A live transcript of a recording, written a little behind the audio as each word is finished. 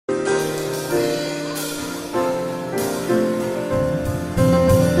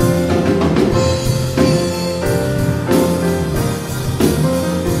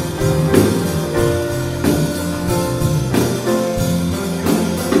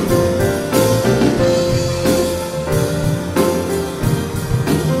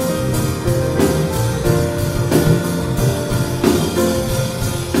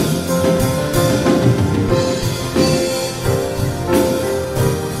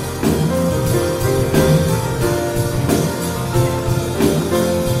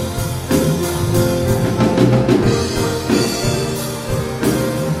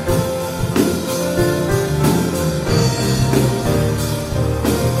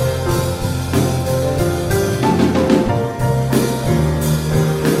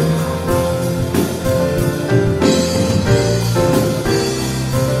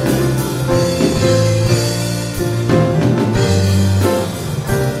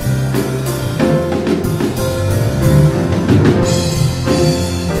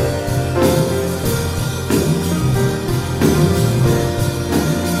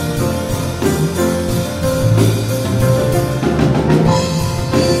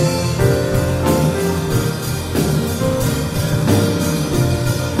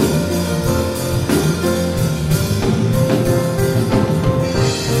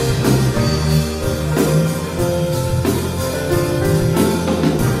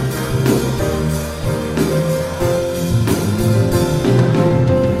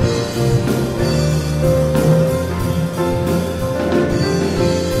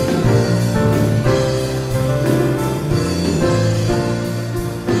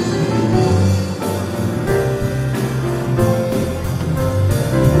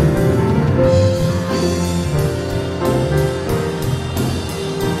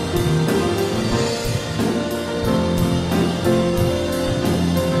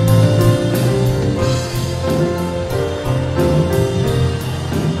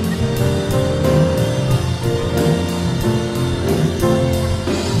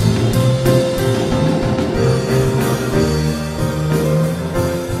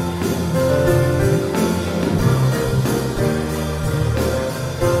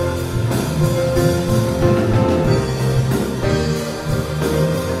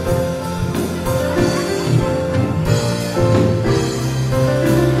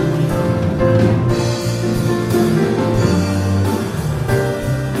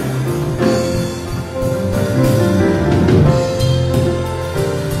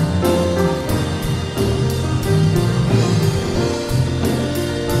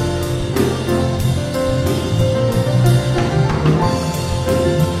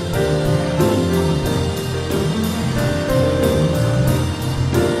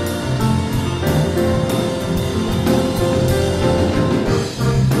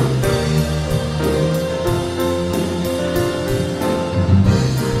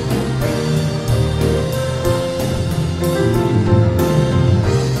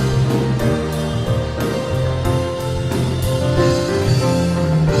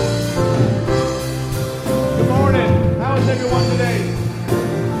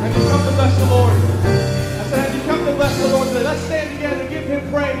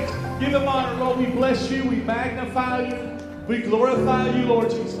magnify you. We glorify you, Lord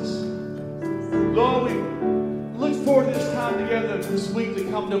Jesus. Lord, we look forward to this time together this week to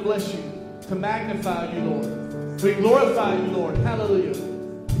come to bless you, to magnify you, Lord. We glorify you, Lord. Hallelujah.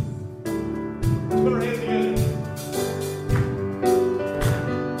 Let's put our hands together.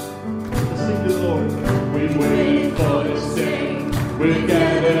 Let's sing to the Lord. We wait for this day. We're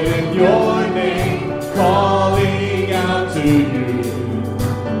gathered in your name, calling out to you.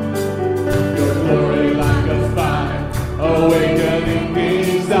 Your glory like a fire, awakening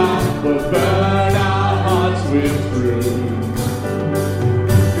desire will burn our hearts with truth.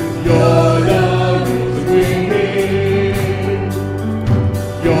 You're the reason we're here.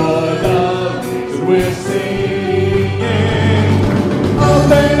 You're the reason we're singing.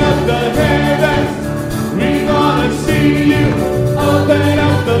 Open up the heavens, we wanna see you. Open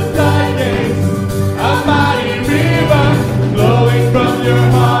up the floodgates, a mighty river flowing from your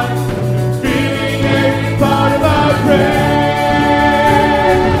heart, filling every part of our prayer.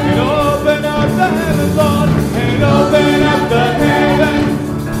 And open up the heavens, Lord, and open up the heavens.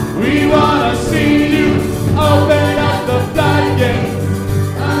 We want to see you. Open up the floodgates,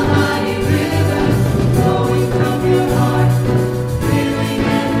 a mighty river flowing from your heart, filling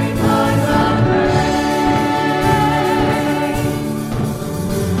every part of our prayer.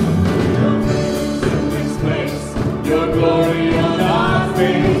 Your glory on our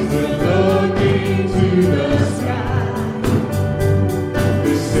face, we're looking to the sky.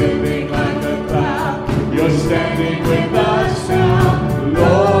 Descending like a cloud, you're standing with us now,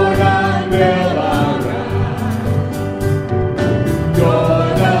 Lord, unveil our eyes. You're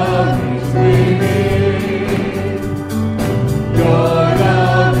the reason we're here. You're the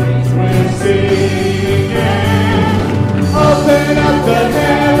reason we're singing. Open up the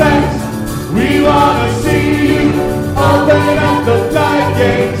heavens, we want to see you. Open up the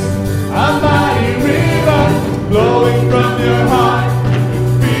floodgates, a mighty river flowing from your heart,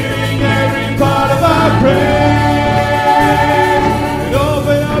 filling every part of our prayer. And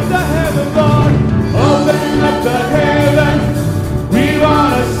open up the heavens, Lord, open up the heavens. We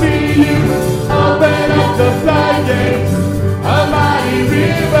want to see you. Open up the floodgates, a mighty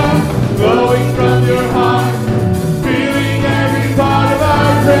river flowing from your heart, filling every part of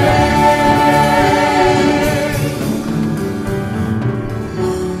our prayer.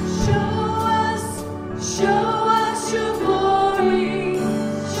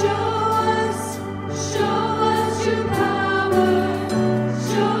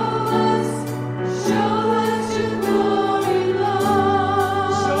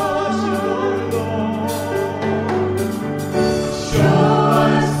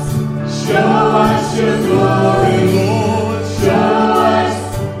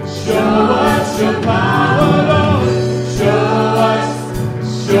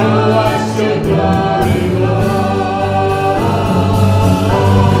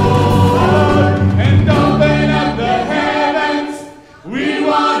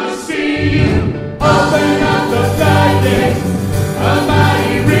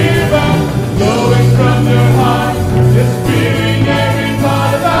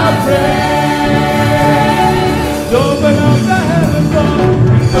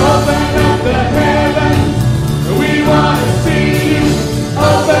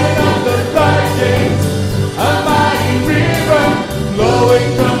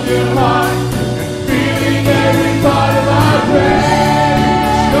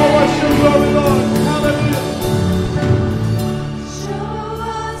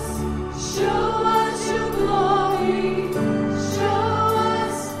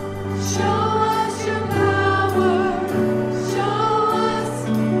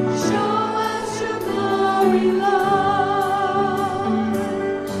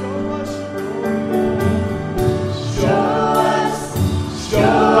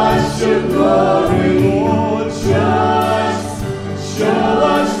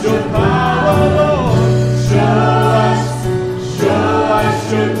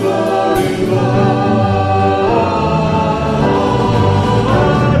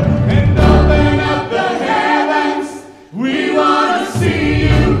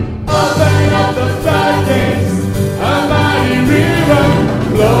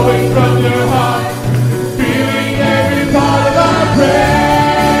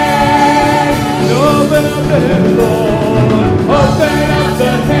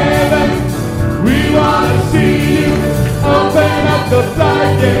 The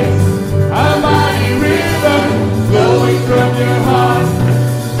floodgates, a mighty river flowing from your heart,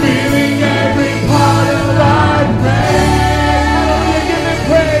 filling every part of our prayer. Hallelujah! Give him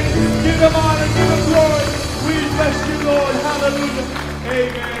praise, give him honor, give him glory. We bless you, Lord. Hallelujah!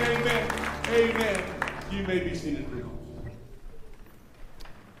 Amen, amen, amen. You may be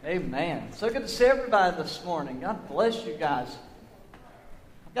Amen. So good to see everybody this morning. God bless you guys.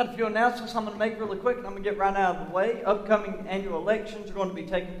 I've got a few announcements I'm going to make really quick, and I'm going to get right out of the way. Upcoming annual elections are going to be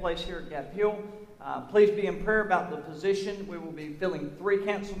taking place here at Gap Hill. Please be in prayer about the position. We will be filling 3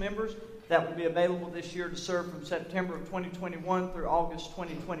 council members that will be available this year to serve from September of 2021 through August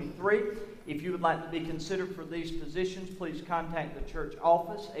 2023. If you would like to be considered for these positions, please contact the church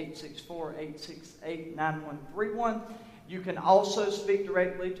office, 864-868-9131. You can also speak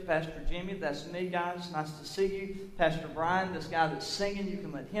directly to Pastor Jimmy. That's me, guys. Nice to see you. Pastor Brian, this guy that's singing, you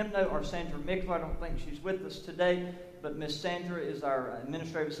can let him know. Or Sandra Mickler, I don't think she's with us today, but Miss Sandra is our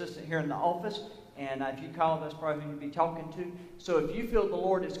administrative assistant here in the office. And if you call, that's probably who you'll be talking to. So if you feel the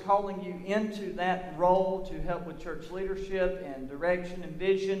Lord is calling you into that role to help with church leadership and direction and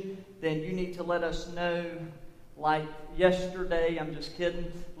vision, then you need to let us know like yesterday. I'm just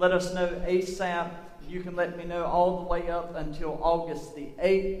kidding. Let us know ASAP. You can let me know all the way up until August the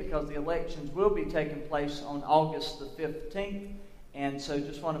 8th, because the elections will be taking place on August the 15th. And so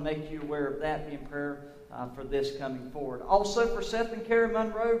just want to make you aware of that. Be in prayer for this coming forward. Also for Seth and Carrie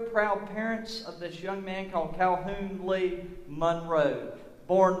Monroe, proud parents of this young man called Calhoun Lee Monroe.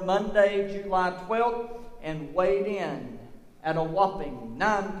 Born Monday, July 12th, and weighed in at a whopping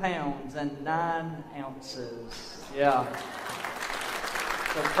 9 pounds and 9 ounces. Yeah.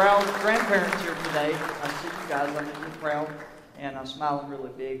 So proud grandparents here today. I see you guys. I know you're proud, and I'm smiling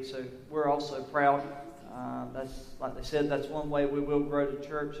really big. So we're also proud. That's like they said. That's one way we will grow the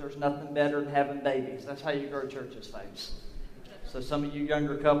church. There's nothing better than having babies. That's how you grow churches, folks. So some of you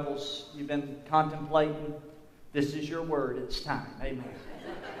younger couples, you've been contemplating. This is your word. It's time. Amen.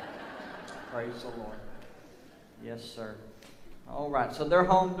 Praise the Lord. Yes, sir. All right, so they're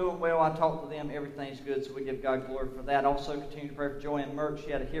home doing well. I talked to them. Everything's good, so we give God glory for that. Also, continue to pray for Joanne Mertz.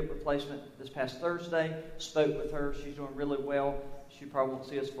 She had a hip replacement this past Thursday. Spoke with her. She's doing really well. She probably won't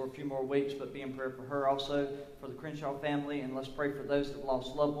see us for a few more weeks, but be in prayer for her. Also, for the Crenshaw family, and let's pray for those that have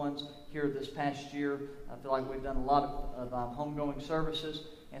lost loved ones here this past year. I feel like we've done a lot of homegoing services,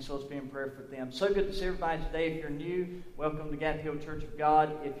 and so let's be in prayer for them. So good to see everybody today. If you're new, welcome to Gap Hill Church of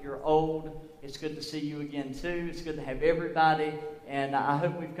God. If you're old, it's good to see you again too. It's good to have everybody, and I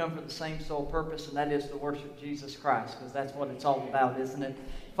hope we've come for the same sole purpose, and that is to worship Jesus Christ, because that's what it's all about, isn't it?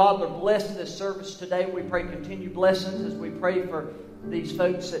 Father, bless this service today. We pray continued blessings as we pray for these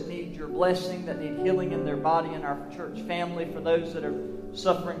folks that need your blessing, that need healing in their body, in our church family, for those that are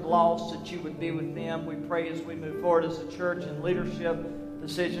suffering loss, that you would be with them. We pray as we move forward as a church and leadership,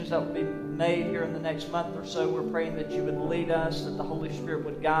 decisions that will be made here in the next month or so. We're praying that you would lead us, that the Holy Spirit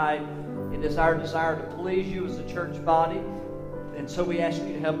would guide. It is our desire to please you as a church body, and so we ask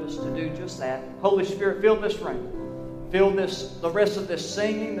you to help us to do just that. Holy Spirit, fill this room. Fill the rest of this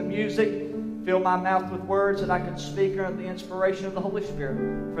singing, the music. Fill my mouth with words that I can speak under the inspiration of the Holy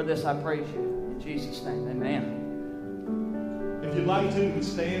Spirit. For this I praise you. In Jesus' name, amen. If you'd like to, we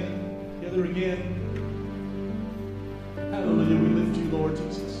stand together again. Hallelujah, we lift you, Lord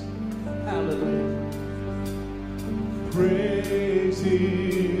Jesus. Hallelujah. Praise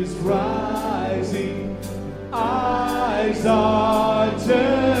is rising, eyes are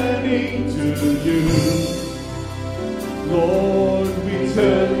turning to you. Lord, we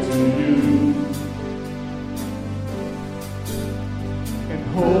turn to you. And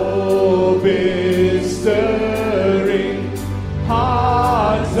hope is stirring,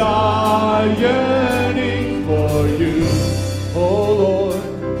 hearts are yearning for you. Oh Lord,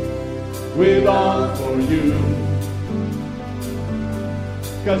 we long for you.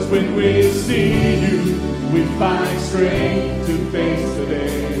 'Cause when we see you, we find strength to face the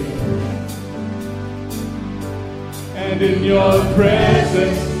day. And in your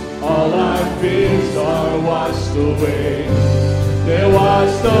presence, all our fears are washed away. They're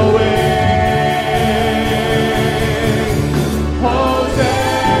washed away. Hosanna,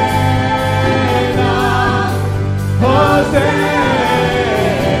 Hosanna.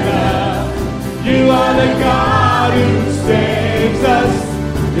 You are the God who saves us.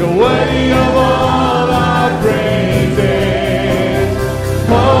 You're worthy of all our praises.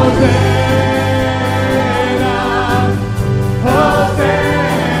 Hosanna, Hosanna.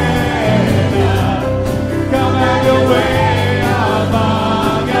 Come have your way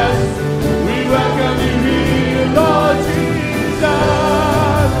among us. We welcome you here, Lord Jesus.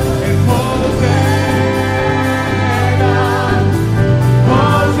 And Hosanna,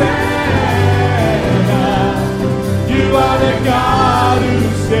 Hosanna. You are the God who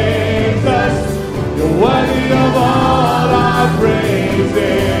saves us.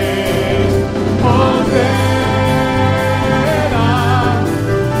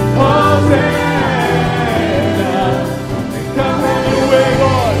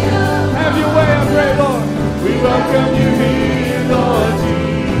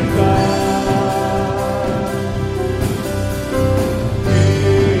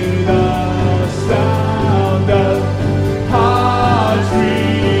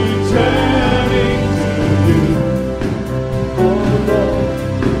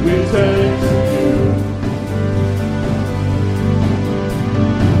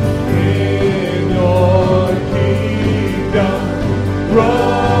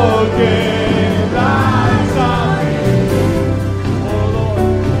 broken lives are healed. Oh Lord,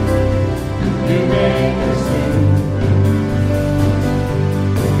 you make us new.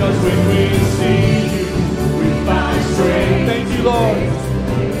 Because when we see you, we find strength. Thank you, Lord.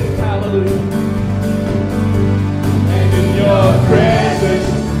 Hallelujah. And in your presence,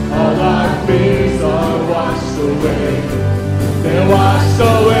 all our fears are washed away. They're washed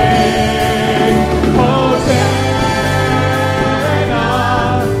away. Hosanna,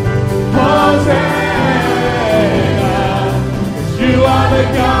 Hosanna. 'Cause you are the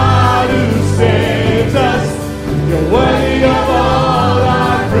God who saves us. You're worthy of all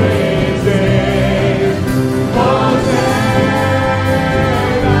our praises. Hosanna,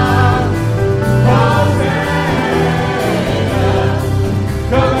 Hosanna.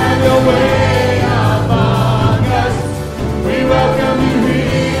 Come have your way among us. We welcome you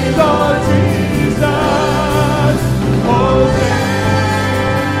here, Lord Jesus. Hosanna,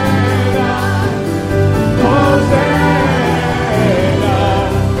 Hosanna.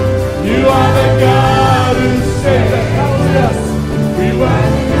 You are the God who saves us. Hallelujah. We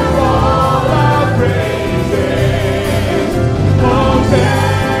welcome you all our praises.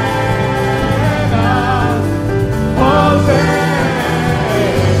 Hosanna, Hosanna.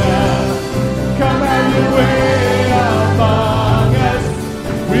 Come have your way among us.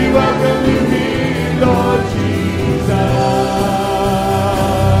 We welcome you here, Lord Jesus.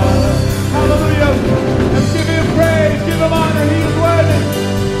 Hallelujah. Let's give him praise, give him honor. He is worthy.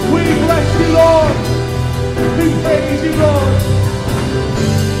 We bless you, Lord. We praise you, Lord.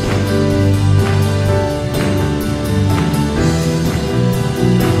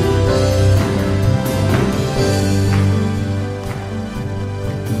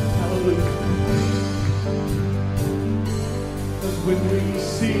 Hallelujah. Because when we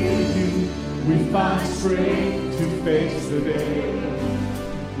see you, we find strength to face the day.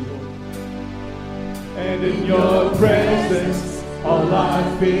 And in your presence, all our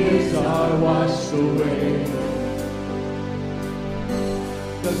fears are washed away.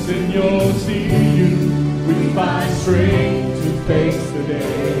 'Cause in your see you, we find strength to face the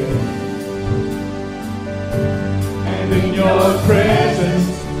day. And in your presence,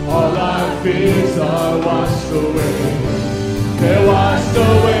 all our fears are washed away. They're washed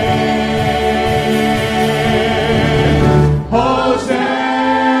away. Hosanna,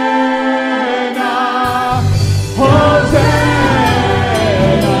 Hosanna.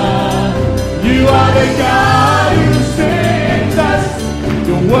 You are the God who saves us.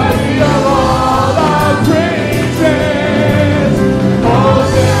 You're worthy of all our praises.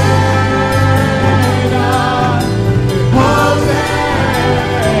 Hosanna, Hosanna.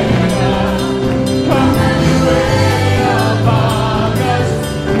 Come and reign among us.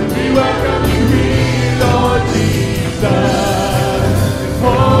 We welcome you here, Lord Jesus.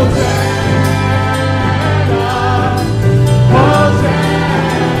 Hosanna, Hosanna.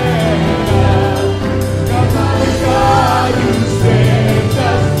 Come on, the God who saves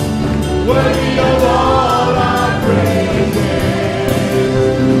us. Worthy of all our praises.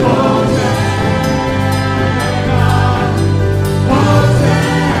 Hosanna,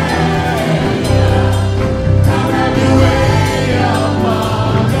 Hosanna. Come have your way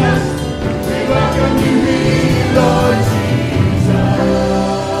among us. We welcome you here, Lord Jesus.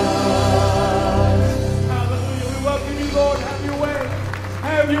 Hallelujah. We welcome you, Lord. Have your way.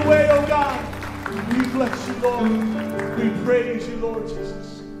 Have your way, oh God. We bless you, Lord. We praise you, Lord Jesus.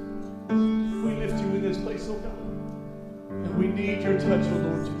 We lift you in this place, oh God. And we need your touch, oh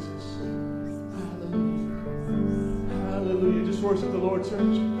Lord Jesus. Hallelujah. Hallelujah. Just worship the Lord,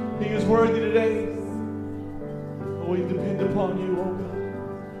 church. He is worthy today. Oh, we depend upon you, oh God.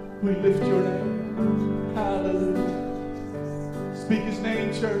 We lift your name. Hallelujah. Speak his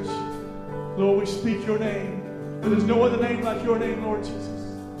name, church. Lord, we speak your name. There's no other name like your name, Lord Jesus.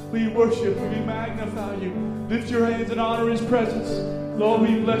 We worship you. We magnify you. Lift your hands and honor his presence. Lord,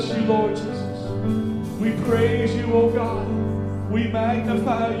 we bless you, Lord Jesus. We praise you, oh God. We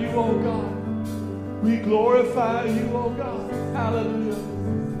magnify you, oh God. We glorify you, oh God. Hallelujah.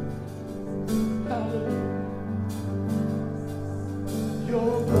 Hallelujah.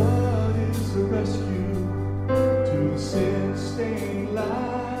 Your blood is a rescue to the sin-stained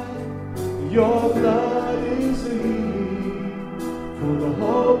life. Your blood is a healing for the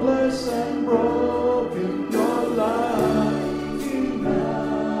hopeless and broken. Your life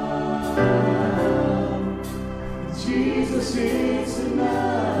enough. Jesus is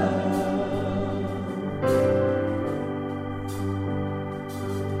enough.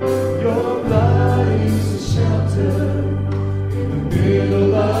 Your blood is a shelter in the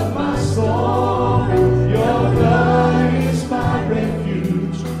middle of my storm. Your blood is my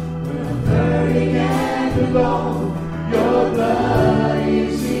refuge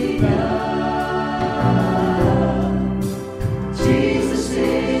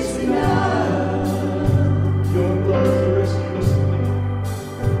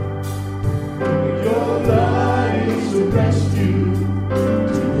rescue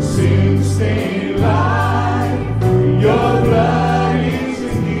to the sin-stained life. Your blood is a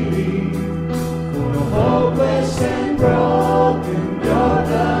healing for the hopeless and broken. Your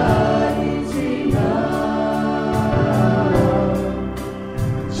blood is enough.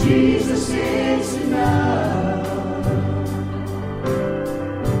 Jesus is enough.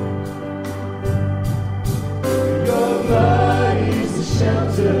 Your blood is the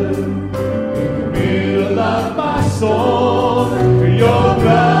shelter of my soul. Your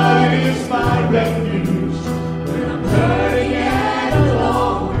blood is my refuge when I'm hurting and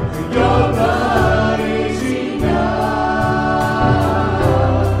alone. Your blood is enough.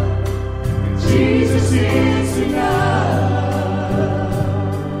 Jesus is enough.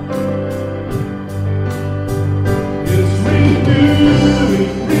 It's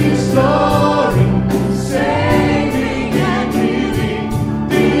renewing, restoring, saving and healing,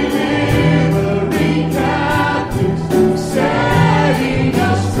 delivering, setting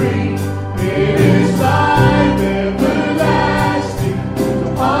us free. It is life everlasting to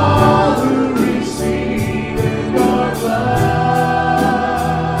all who receive in your blood.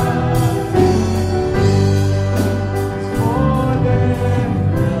 It's more than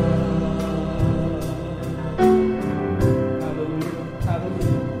enough. Hallelujah,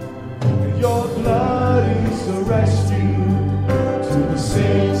 hallelujah. Your blood is a rescue to the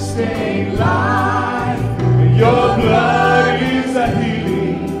sin-stained life. Your blood is a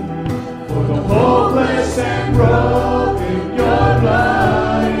healing for the hopeless and broken. Your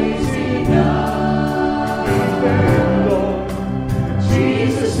blood is enough. Lord,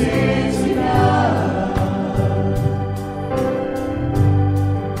 Jesus is enough.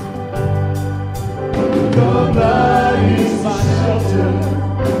 Your blood is my shelter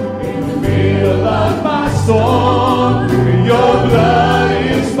in the middle of my storm. Your blood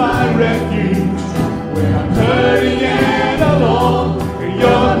is my refuge when I'm hurting and alone.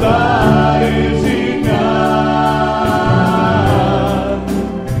 Your blood is enough.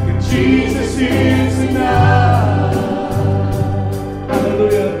 Jesus is enough.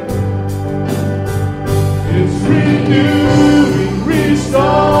 Hallelujah. It's renewing,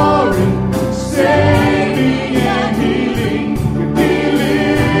 restoring, saving and healing,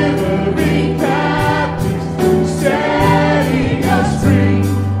 delivering captives, setting us free.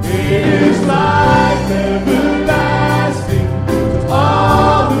 It is life everlasting to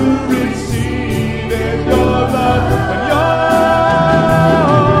all who receive in your blood. And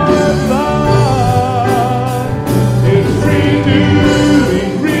your blood is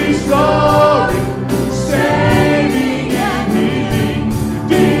renewing, restoring, saving and healing,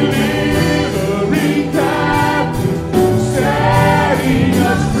 delivering captives, setting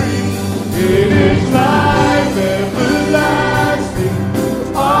us free. It is life everlasting to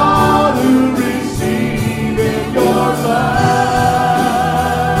all who receive in your blood.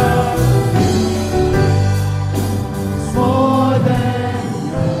 It's more than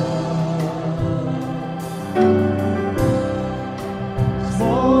enough. It's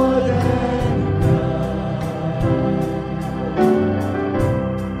more than enough.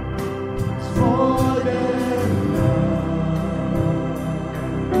 It's more than enough.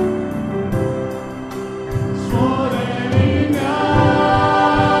 It's more than enough.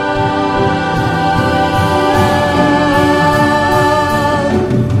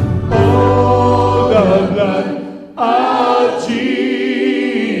 Oh, the blood of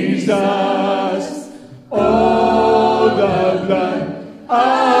Jesus. Oh, the blood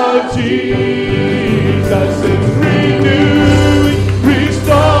of Jesus. It's renewing,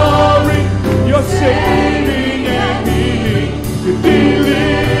 restoring, you're saving and healing, you're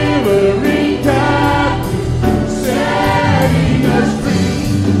delivering captives, setting us free.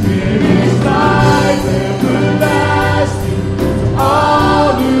 It is life everlasting to all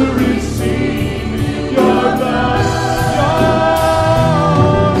who receive your blood. Your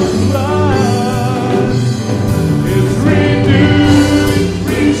blood is renewing,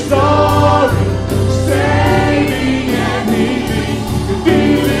 restoring, saving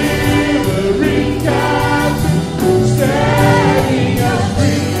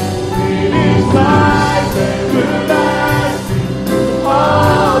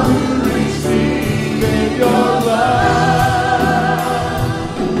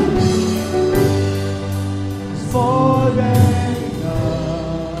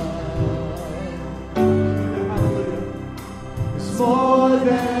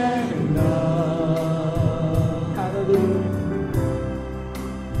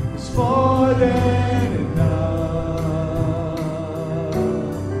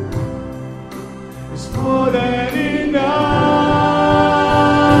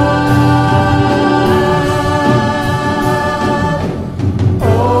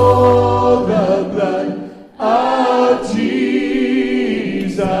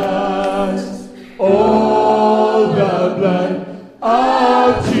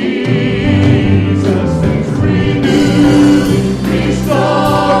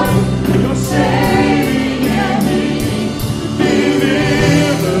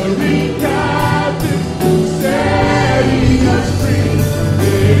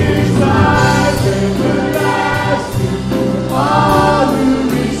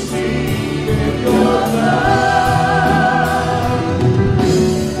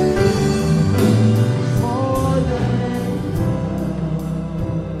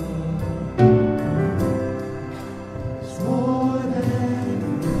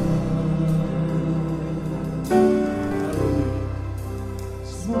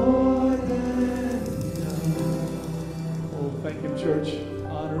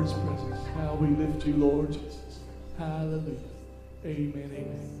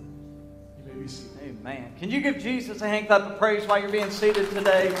Jesus a hand clap of praise while you're being seated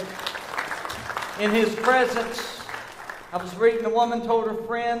today in His presence. I was reading, a woman told her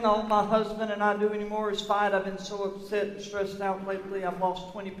friend, all my husband and I do anymore is fight. I've been so upset and stressed out lately. I've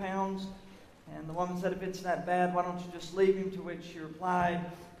lost 20 pounds. And the woman said, if it's that bad, why don't you just leave him? To which she replied,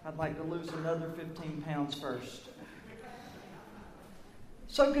 I'd like to lose another 15 pounds first.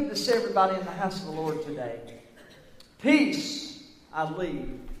 So good to see everybody in the house of the Lord today. Peace I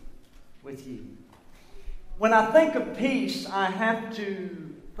leave with you. When I think of peace, I have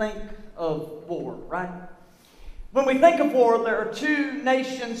to think of war, right? When we think of war, there are two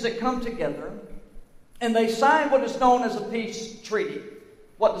nations that come together and they sign what is known as a peace treaty.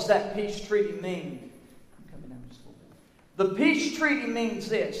 What does that peace treaty mean? The peace treaty means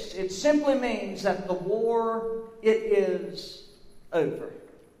this. It simply means that the war, it is over.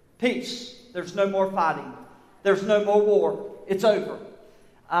 Peace. There's no more fighting. There's no more war. It's over.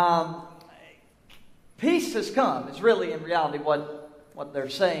 Peace has come. It's really in reality what they're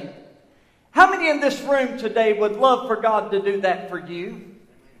saying. How many in this room today would love for God to do that for you?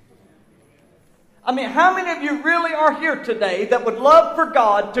 I mean, how many of you really are here today that would love for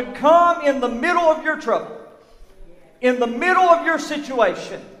God to come in the middle of your trouble, in the middle of your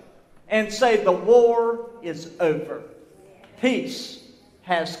situation, and say the war is over? Peace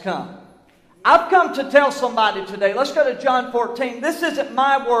has come. I've come to tell somebody today, let's go to John 14. This isn't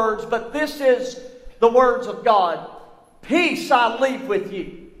my words, but this is the words of God. Peace I leave with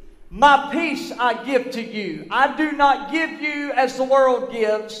you. My peace I give to you. I do not give you as the world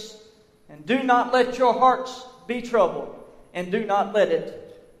gives. And do not let your hearts be troubled. And do not let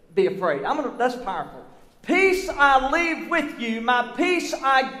it be afraid. That's powerful. Peace I leave with you. My peace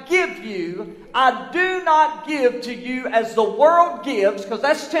I give you. I do not give to you as the world gives, because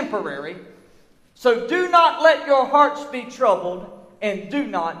that's temporary. So do not let your hearts be troubled. And do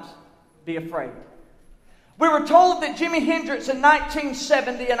not be afraid. We were told that Jimi Hendrix in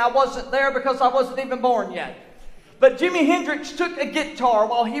 1970, and I wasn't there because I wasn't even born yet, but Jimi Hendrix took a guitar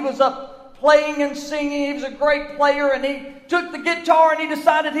while he was up playing and singing. He was a great player, and he took the guitar and he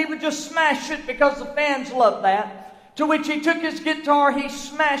decided he would just smash it because the fans loved that. To which he took his guitar, he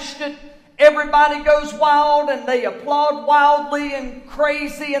smashed it. Everybody goes wild and they applaud wildly and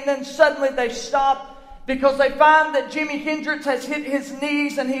crazy, and then suddenly they stop because they find that Jimi Hendrix has hit his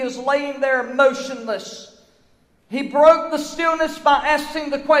knees and he is laying there motionless. He broke the stillness by asking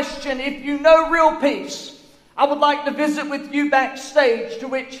the question, if you know real peace, I would like to visit with you backstage. To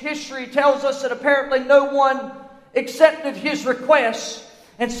which history tells us that apparently no one accepted his request.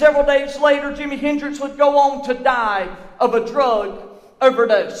 And several days later, Jimi Hendrix would go on to die of a drug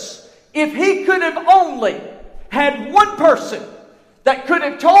overdose. If he could have only had one person that could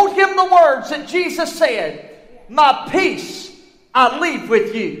have told him the words that Jesus said, my peace I leave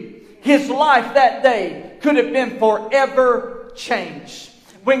with you, his life that day could have been forever changed.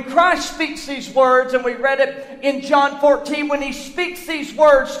 When Christ speaks these words, and we read it in John 14, when He speaks these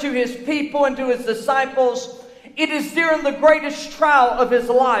words to His people and to His disciples, it is during the greatest trial of His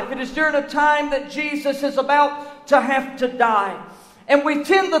life. It is during a time that Jesus is about to have to die. And we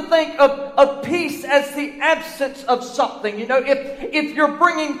tend to think of peace as the absence of something. You know, if you're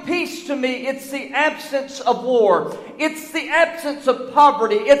bringing peace to me, it's the absence of war. It's the absence of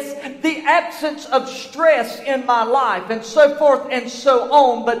poverty. It's the absence of stress in my life, and so forth and so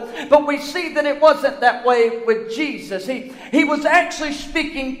on. But we see that it wasn't that way with Jesus. He was actually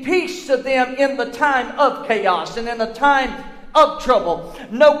speaking peace to them in the time of chaos and in the time of trouble.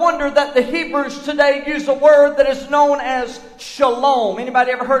 No wonder that the Hebrews today use a word that is known as shalom.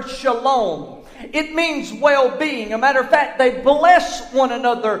 Anybody ever heard shalom? It means well-being. A matter of fact, they bless one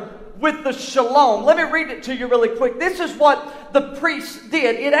another with the shalom. Let me read it to you really quick. This is what the priests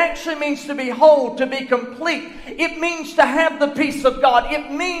did. It actually means to be whole, to be complete. It means to have the peace of God. It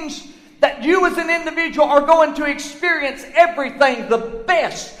means that you as an individual are going to experience everything, the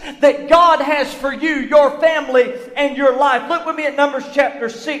best that God has for you, your family, and your life. Look with me at Numbers chapter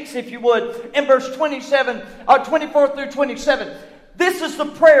 6, if you would, in verse 24 through 27. This is the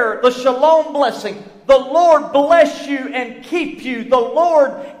prayer, the shalom blessing. The Lord bless you and keep you. The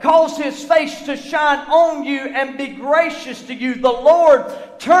Lord cause His face to shine on you and be gracious to you. The Lord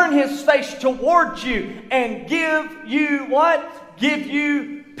turn His face towards you and give you what? Give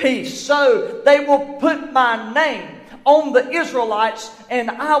you peace. So they will put my name on the Israelites and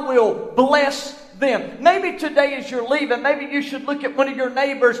I will bless them. Maybe today as you're leaving, maybe you should look at one of your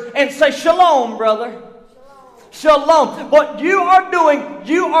neighbors and say, Shalom, brother. Shalom. What you are doing,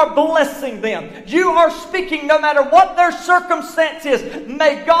 you are blessing them. You are speaking no matter what their circumstance is.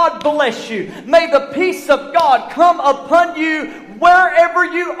 May God bless you. May the peace of God come upon you wherever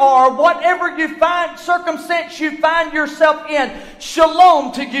you are, whatever you find, circumstance you find yourself in.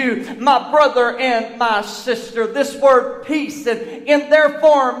 Shalom to you, my brother and my sister. This word peace in their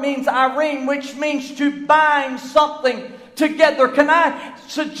form means irene, which means to bind something together. Can I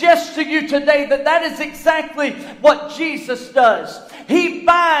suggest to you today that that is exactly what Jesus does? He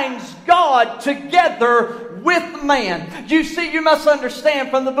binds God together with man. You see, you must understand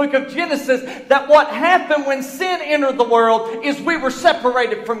from the book of Genesis that what happened when sin entered the world is we were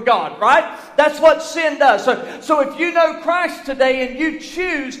separated from God, right? That's what sin does. So if you know Christ today and you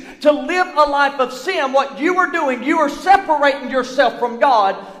choose to live a life of sin, what you are doing, you are separating yourself from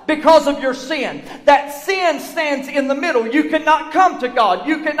God because of your sin. That sin stands in the middle. You cannot come to God.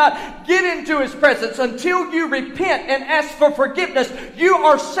 You cannot get into His presence until you repent and ask for forgiveness. You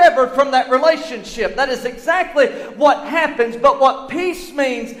are severed from that relationship. That is exactly what happens. But what peace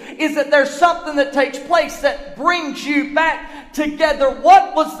means is that there's something that takes place that brings you back together.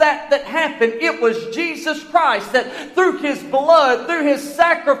 What was that happened? It was Jesus Christ, that through His blood, through His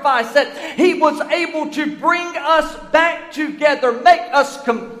sacrifice, that He was able to bring us back together, make us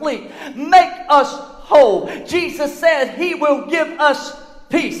complete, make us whole. Jesus said He will give us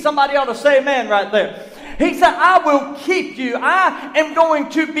peace. Somebody ought to say amen right there. He said, I will keep you. I am going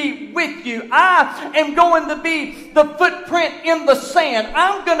to be with you. I am going to be the footprint in the sand.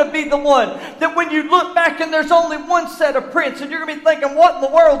 I'm going to be the one that when you look back and there's only one set of prints and you're going to be thinking, what in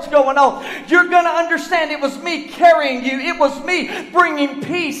the world's going on? You're going to understand it was me carrying you. It was me bringing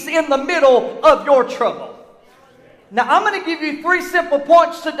peace in the middle of your trouble. Now, I'm going to give you 3 simple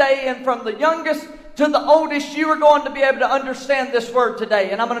points today, and from the youngest to the oldest, you are going to be able to understand this word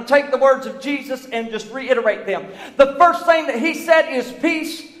today. And I'm going to take the words of Jesus and just reiterate them. The first thing that He said is,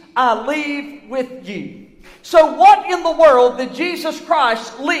 peace I leave with you. So what in the world did Jesus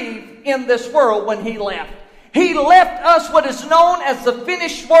Christ leave in this world when He left? He left us what is known as the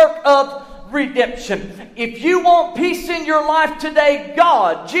finished work of redemption. If you want peace in your life today,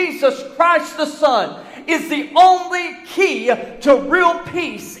 God, Jesus Christ the Son, is the only key to real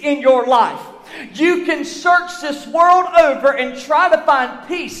peace in your life. You can search this world over and try to find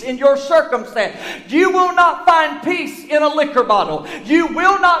peace in your circumstance. You will not find peace in a liquor bottle. You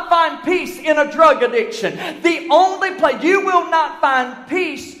will not find peace in a drug addiction. The only place you will not find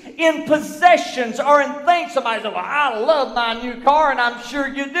peace in possessions or in things. Somebody says, well, I love my new car, and I'm sure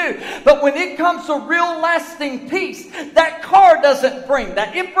you do. But when it comes to real lasting peace, that car doesn't bring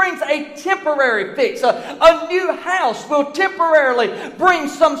that. It brings a temporary fix. A new house will temporarily bring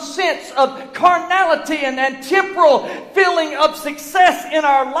some sense of carnality and temporal feeling of success in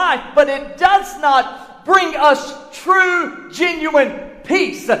our life, but it does not bring us true, genuine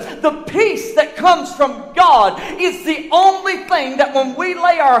peace. The peace that comes from God is the only thing that when we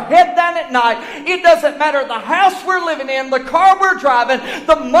lay our head down at night, it doesn't matter the house we're living in, the car we're driving,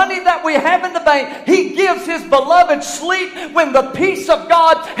 the money that we have in the bank, He gives His beloved sleep. When the peace of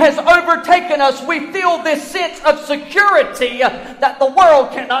God has overtaken us, we feel this sense of security that the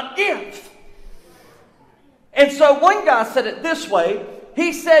world cannot give. And so one guy said it this way.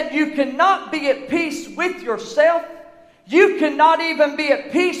 He said, you cannot be at peace with yourself. You cannot even be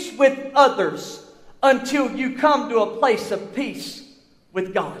at peace with others until you come to a place of peace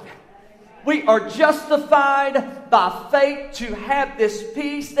with God. We are justified by faith to have this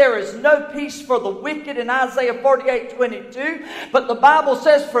peace. There is no peace for the wicked in Isaiah 48:22. But the Bible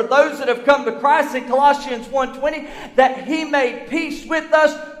says for those that have come to Christ in Colossians 1:20, that He made peace with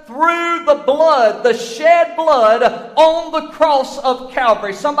us through the blood, the shed blood on the cross of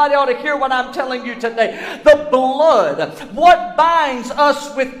Calvary. Somebody ought to hear what I'm telling you today. The blood, what binds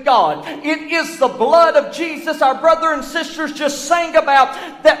us with God? It is the blood of Jesus, our brother and sisters just sang about,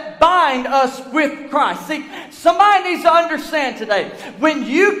 that bind us with Christ. See, somebody needs to understand today, when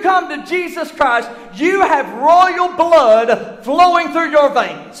you come to Jesus Christ, you have royal blood flowing through your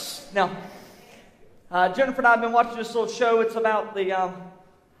veins. Now, Jennifer and I have been watching this little show. It's about the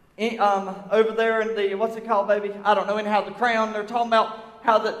over there in the, what's it called, baby? I don't know anyhow, the crown. They're talking about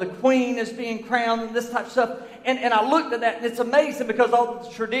how the queen is being crowned and this type of stuff. And I looked at that, and it's amazing because all the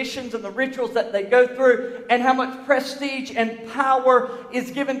traditions and the rituals that they go through and how much prestige and power is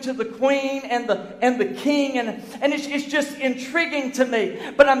given to the queen and the king. And it's just intriguing to me.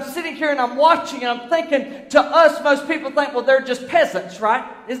 But I'm sitting here and I'm watching and I'm thinking, to us, most people think, well, they're just peasants, right?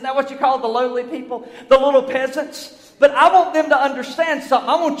 Isn't that what you call the lowly people? The little peasants? But I want them to understand something.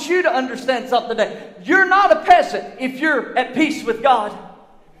 I want you to understand something today. You're not a peasant if you're at peace with God.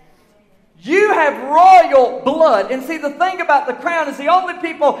 You have royal blood. And see, the thing about the crown is the only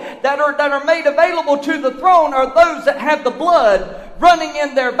people that are made available to the throne are those that have the blood running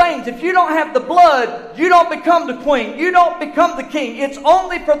in their veins. If you don't have the blood, you don't become the queen. You don't become the king. It's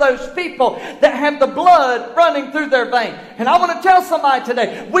only for those people that have the blood running through their veins. And I want to tell somebody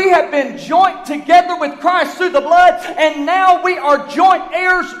today, we have been joined together with Christ through the blood, and now we are joint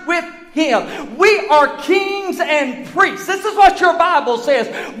heirs with Him. We are kings and priests. This is what your Bible says,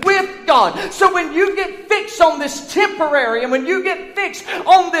 with God. So when you get fixed on this temporary and when you get fixed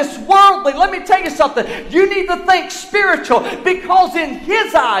on this worldly, let me tell you something. You need to think spiritual, because in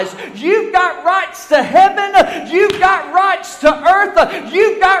His eyes, you've got rights to heaven, you've got rights to earth,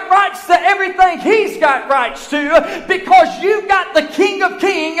 you've got rights to everything He's got rights to, because you've got the King of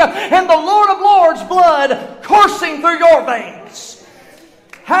Kings and the Lord of Lords blood coursing through your veins.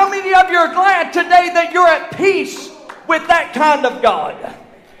 How many of you are glad today that you're at peace with that kind of God?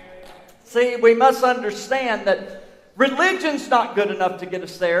 See, we must understand that religion's not good enough to get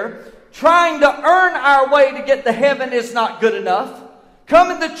us there. Trying to earn our way to get to heaven is not good enough.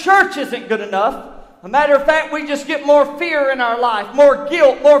 Coming to church isn't good enough. As a matter of fact, we just get more fear in our life, more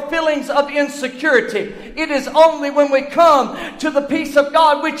guilt, more feelings of insecurity. It is only when we come to the peace of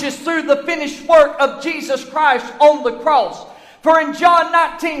God, which is through the finished work of Jesus Christ on the cross. For in John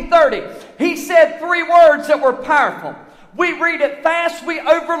 19:30, He said 3 words that were powerful. We read it fast, we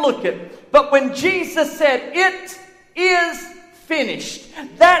overlook it. But when Jesus said, "It is finished,"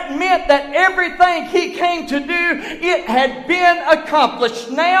 that meant that everything He came to do, it had been accomplished.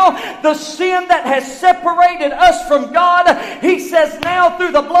 Now, the sin that has separated us from God, He says now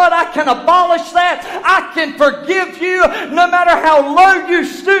through the blood, I can abolish that. I can forgive you no matter how low you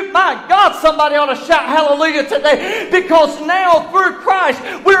stoop. My God, somebody ought to shout hallelujah today, because now through Christ,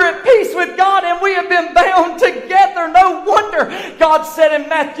 we're at peace with God and we have been bound together. No wonder God said in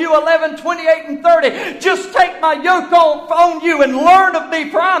Matthew 11:28 and 30, just take my yoke on you and learn of me,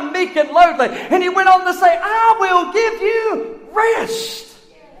 for I'm meek and lowly. And He went on to say, I will give you rest.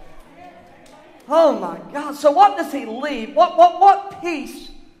 Oh my God. So what does He leave? What peace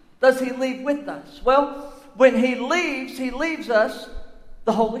does He leave with us? Well, when He leaves us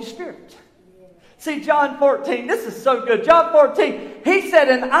the Holy Spirit. See, John 14, this is so good. John 14, He said,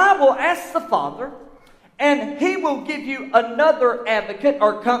 and I will ask the Father, and He will give you another advocate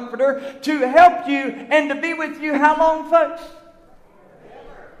or comforter to help you and to be with you. How long, folks?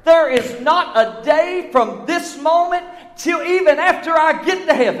 There is not a day from this moment till even after I get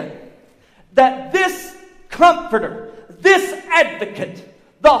to heaven that this comforter, this advocate,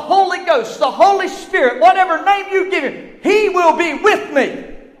 the Holy Ghost, the Holy Spirit, whatever name you give Him, He will be with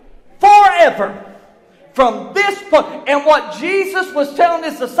me forever. From this point, and what Jesus was telling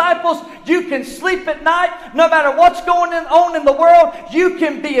His disciples, you can sleep at night, no matter what's going on in the world, you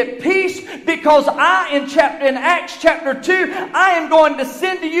can be at peace, because in Acts chapter 2, I am going to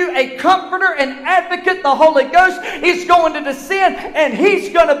send to you a comforter, an advocate, the Holy Ghost is going to descend, and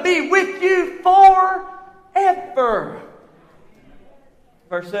He's going to be with you forever.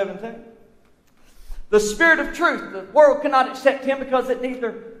 Verse 17. The Spirit of truth, the world cannot accept Him because it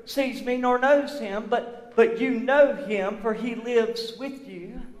neither sees me nor knows Him, but you know Him, for He lives with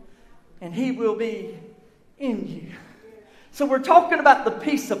you, and He will be in you. So we're talking about the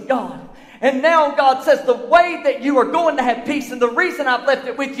peace of God. And now God says the way that you are going to have peace, and the reason I've left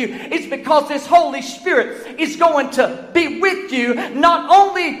it with you, is because this Holy Spirit is going to be with you. Not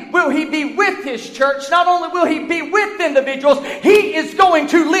only will He be with His church, not only will He be with individuals, He is going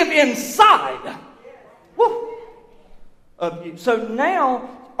to live inside of you. So now,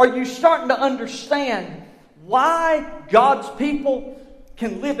 are you starting to understand why God's people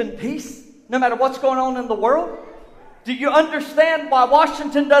can live in peace no matter what's going on in the world? Do you understand why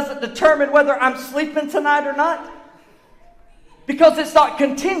Washington doesn't determine whether I'm sleeping tonight or not? Because it's not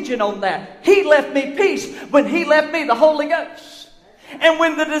contingent on that. He left me peace when He left me the Holy Ghost. And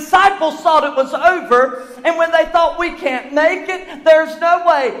when the disciples thought it was over, and when they thought we can't make it, there's no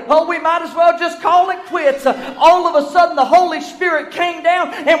way, oh, we might as well just call it quits. All of a sudden the Holy Spirit came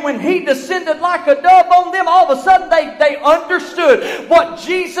down, and when He descended like a dove on them, all of a sudden they understood what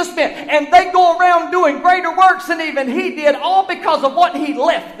Jesus meant. And they go around doing greater works than even He did, all because of what He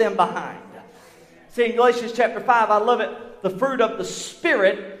left them behind. See, in Galatians chapter 5, I love it. The fruit of the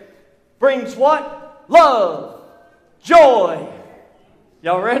Spirit brings what? Love, joy.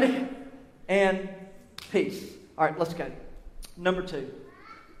 Y'all ready? And peace. All right, let's go. Number 2.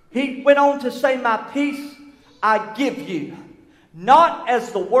 He went on to say, my peace I give you, not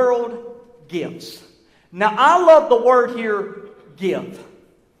as the world gives. Now, I love the word here, give.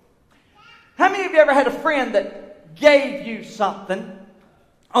 How many of you ever had a friend that gave you something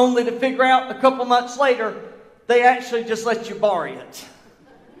only to figure out a couple months later they actually just let you borrow it?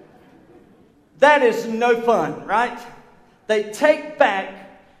 That is no fun, right? They take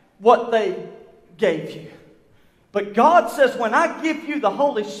back what they gave you. But God says, when I give you the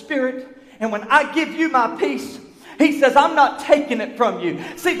Holy Spirit and when I give you my peace, He says, I'm not taking it from you.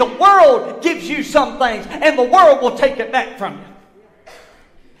 See, the world gives you some things and the world will take it back from you.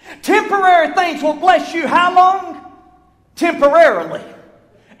 Temporary things will bless you how long? Temporarily.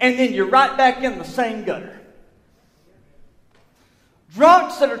 And then you're right back in the same gutter.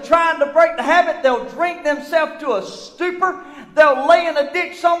 Drunks that are trying to break the habit, they'll drink themselves to a stupor. They'll lay in a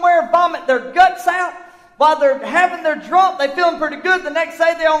ditch somewhere, vomit their guts out. While they're having their drunk, they're feeling pretty good. The next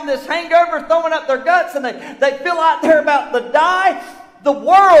day they're on this hangover, throwing up their guts, and they feel like they're about to die. The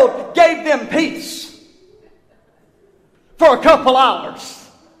world gave them peace for a couple hours.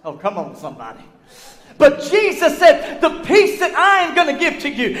 Oh, come on, somebody. But Jesus said, the peace that I am going to give to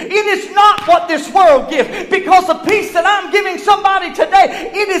you, it is not what this world gives. Because the peace that I'm giving somebody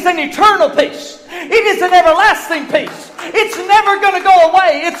today, it is an eternal peace. It is an everlasting peace. It's never going to go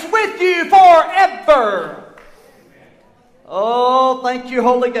away. It's with you forever. Oh, thank you,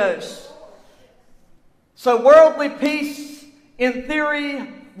 Holy Ghost. So worldly peace, in theory,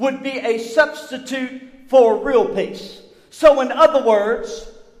 would be a substitute for real peace. So in other words,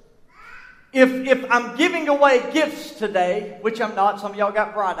 if I'm giving away gifts today, which I'm not, some of y'all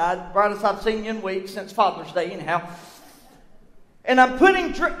got bright-eyed, brightest I've seen you in weeks since Father's Day anyhow, and I'm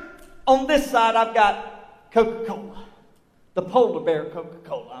putting, on this side I've got Coca-Cola, the polar bear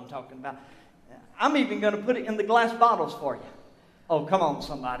Coca-Cola I'm talking about. I'm even going to put it in the glass bottles for you. Oh, come on,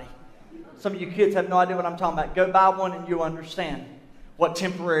 somebody. Some of you kids have no idea what I'm talking about. Go buy one and you'll understand what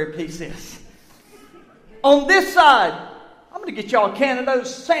temporary peace is. On this side, I'm going to get y'all a can of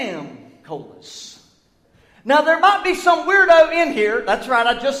those Sam Colas. Now, there might be some weirdo in here. That's right,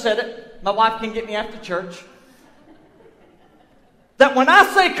 I just said it. My wife can get me after church. That when I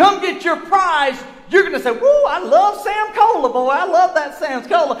say, come get your prize, you're going to say, woo, I love Sam Cola, boy. I love that Sam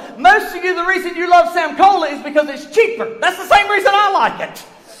Cola. Most of you, the reason you love Sam Cola is because it's cheaper. That's the same reason I like it.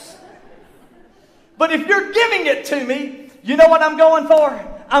 But if you're giving it to me, you know what I'm going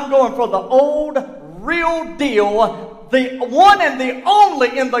for? I'm going for the old, real deal, the one and the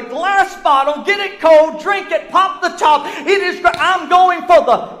only in the glass bottle. Get it cold, drink it, pop the top. It is. I'm going for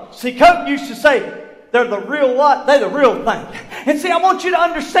the. See, Coke used to say, they're the real what? They're the real thing. And see, I want you to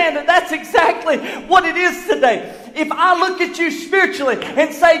understand that that's exactly what it is today. If I look at you spiritually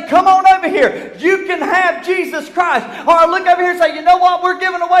and say, come on over here, you can have Jesus Christ. Or I look over here and say, you know what, we're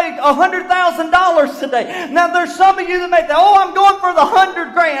giving away $100,000 today. Now there's some of you that may say, oh, I'm going for the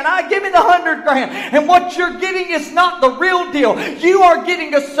 $100,000. I give me the $100,000. And what you're getting is not the real deal. You are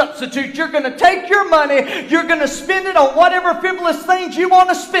getting a substitute. You're going to take your money, you're going to spend it on whatever frivolous things you want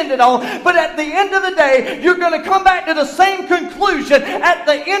to spend it on. But at the end of the day, you're going to come back to the same conclusion at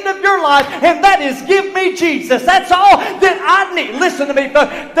the end of your life, and that is, give me Jesus. That's all that I need. Listen to me,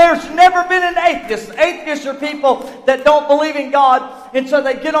 folks. There's never been an atheist. Atheists are people that don't believe in God, and so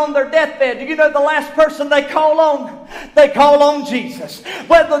they get on their deathbed. Do you know the last person they call on? They call on Jesus.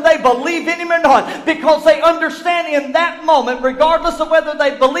 Whether they believe in Him or not, because they understand in that moment, regardless of whether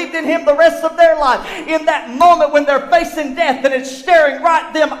they believed in Him the rest of their life, in that moment when they're facing death and it's staring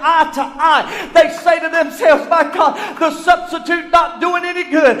right them eye to eye, they say to themselves, my God, the substitute not doing any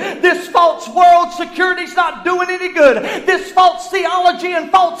good. This false world security's not doing any good. This false theology and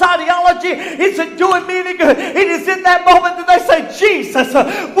false ideology isn't doing me any good. It is in that moment that they say, Jesus,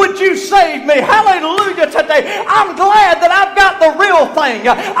 would you save me? Hallelujah today. I'm glad that I've got the real thing.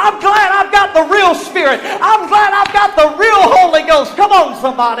 I'm glad I've got the real Spirit. I'm glad I've got the real Holy Ghost. Come on,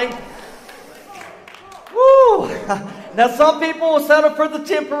 somebody. Woo. Now, some people will settle for the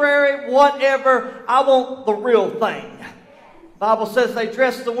temporary, whatever. I want the real thing. Bible says they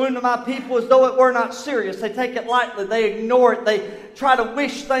dress the wound of my people as though it were not serious. They take it lightly. They ignore it. They try to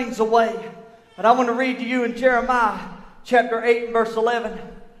wish things away. But I want to read to you in Jeremiah chapter 8 and verse 11.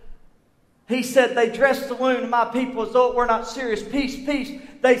 He said, they dress the wound of my people as though it were not serious. Peace, peace,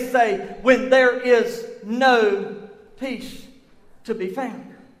 they say, when there is no peace to be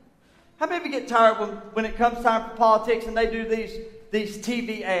found. How many of you get tired when it comes time for politics and they do these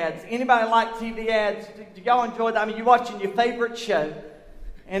TV ads? Anybody like TV ads? Do y'all enjoy that? I mean, you're watching your favorite show,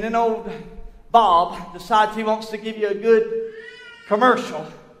 and then old Bob decides he wants to give you a good commercial,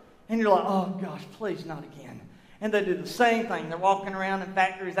 and you're like, oh gosh, please not again. And they do the same thing. They're walking around in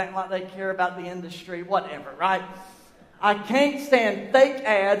factories acting like they care about the industry, whatever, right? I can't stand fake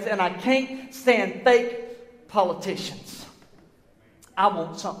ads, and I can't stand fake politicians. I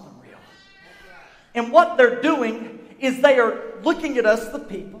want something real. And what they're doing is they are looking at us, the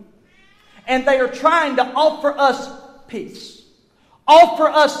people, and they are trying to offer us peace, offer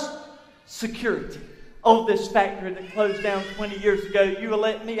us security. Oh, this factory that closed down 20 years ago, you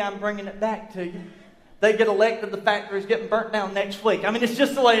elect me, I'm bringing it back to you. They get elected, the factory's getting burnt down next week. I mean, it's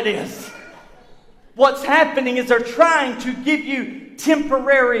just the way it is. What's happening is they're trying to give you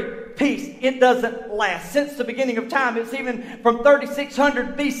temporary peace. It doesn't last. Since the beginning of time, it's even from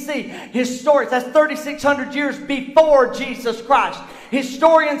 3600 BC. Historians, that's 3600 years before Jesus Christ.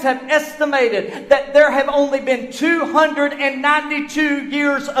 Historians have estimated that there have only been 292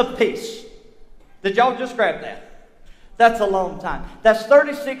 years of peace. Did y'all just grab that? That's a long time. That's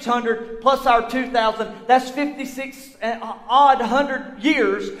 3,600 plus our 2,000. That's 56 odd 100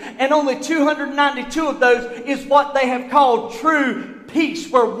 years. And only 292 of those is what they have called true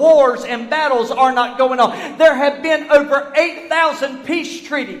peace, where wars and battles are not going on. There have been over 8,000 peace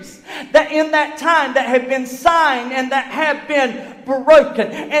treaties that in that time that have been signed and that have been broken.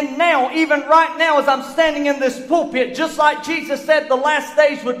 And now, even right now, as I'm standing in this pulpit, just like Jesus said the last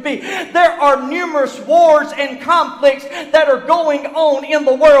days would be, there are numerous wars and conflicts that are going on in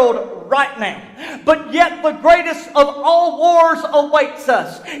the world right now. But yet the greatest of all wars awaits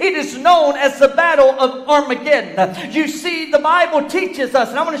us. It is known as the Battle of Armageddon. You see, the Bible teaches us,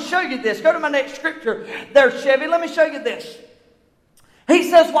 and I'm going to show you this. Go to my next scripture there, Chevy. Let me show you this. He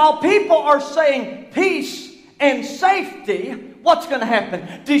says, while people are saying peace and safety, what's going to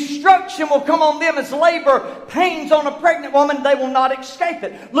happen? Destruction will come on them as labor pains on a pregnant woman. They will not escape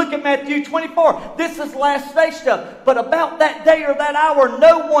it. Look at Matthew 24. This is last day stuff. But about that day or that hour,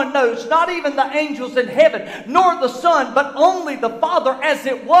 no one knows, not even the angels in heaven, nor the Son, but only the Father, as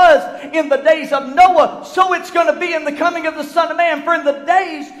it was in the days of Noah. So it's going to be in the coming of the Son of Man. For in the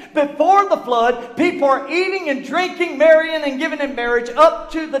days before the flood, people are eating and drinking, marrying and giving in marriage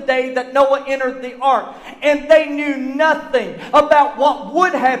up to the day that Noah entered the ark. And they knew nothing about what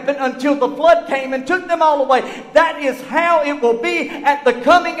would happen until the flood came and took them all away. That is how it will be at the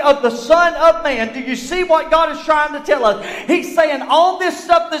coming of the Son of Man. Do you see what God is trying to tell us? He's saying all this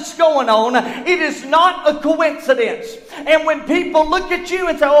stuff that's going on, it is not a coincidence. And when people look at you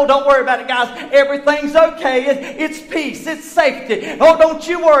and say, oh, don't worry about it, guys. Everything's okay. It's peace. It's safety. Oh, don't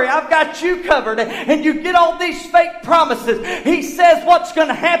you worry. I've got you covered. And you get all these fake promises. He says what's going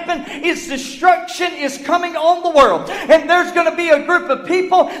to happen is destruction is coming on the world. And there's going to be a group of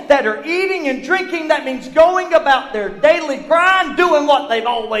people that are eating and drinking. That means going about their daily grind, doing what they've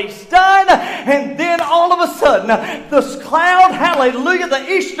always done. And then all of a sudden, this cloud, hallelujah, the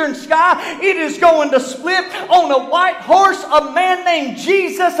eastern sky, it is going to split on a white horse, a man named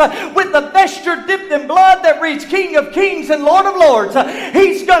Jesus with a vesture dipped in blood that reads King of Kings and Lord of Lords.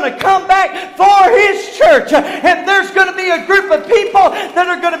 He's going to come back for His church. And there's going to be a group of people that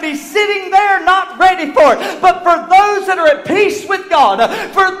are going to be sitting there not ready for it. But for those that are at peace with God,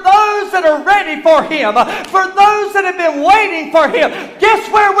 for those that are ready for Him, for those that have been waiting for Him, guess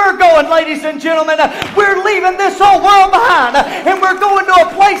where we're going, ladies and gentlemen? We're leaving this old world behind, and we're going to a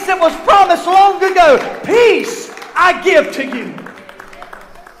place that was promised long ago. Peace I give to you.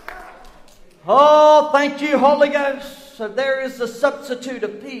 Oh, thank you, Holy Ghost. So there is a substitute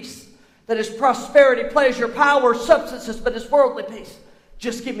of peace that is prosperity, pleasure, power, substances, but it's worldly peace.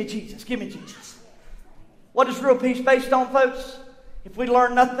 Just give me Jesus. Give me Jesus. What is real peace based on, folks? If we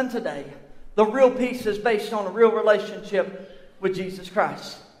learn nothing today, the real peace is based on a real relationship with Jesus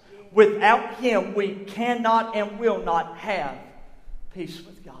Christ. Without Him, we cannot and will not have peace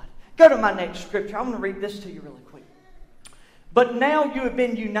with God. Go to my next scripture. I'm going to read this to you really quick. But now you have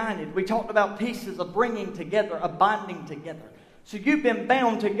been united. We talked about pieces of bringing together, of binding together. So you've been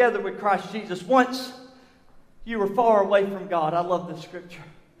bound together with Christ Jesus. Once you were far away from God. I love this scripture.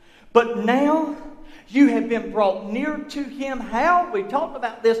 But now you have been brought near to Him. How? We talked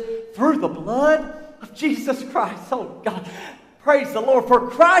about this through the blood of Jesus Christ. Oh God. Praise the Lord. For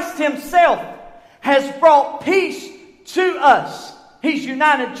Christ himself has brought peace to us. He's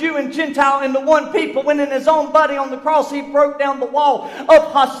united Jew and Gentile into one people, when in his own body on the cross he broke down the wall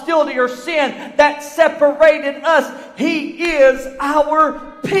of hostility or sin that separated us. He is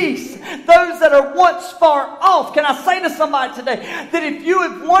our peace. Those that are once far off. Can I say to somebody today that if you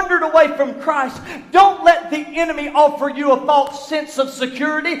have wandered away from Christ, don't let the enemy offer you a false sense of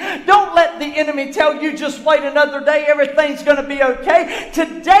security. Don't let the enemy tell you just wait another day, everything's going to be okay.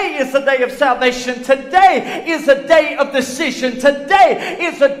 Today is a day of salvation. Today is a day of decision. Today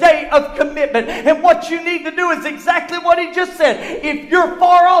is a day of commitment. And what you need to do is exactly what he just said. If you're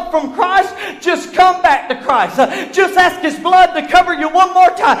far off from Christ, just come back to Christ. Just ask his blood to cover you one more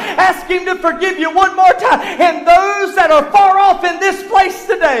time. Ask him to forgive you one more time. And those that are far off in this place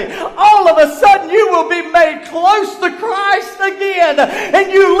today, all of a sudden you will be made close to Christ again.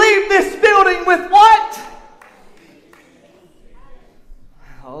 And you leave this building with what?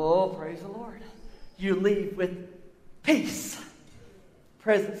 Oh, praise the Lord. You leave with peace.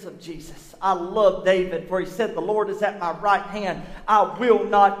 Presence of Jesus. I love David, for he said, the Lord is at my right hand. I will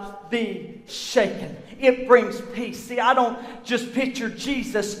not be shaken. It brings peace. See, I don't just picture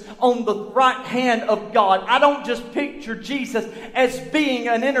Jesus on the right hand of God. I don't just picture Jesus as being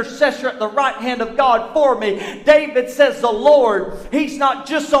an intercessor at the right hand of God for me. David says the Lord, he's not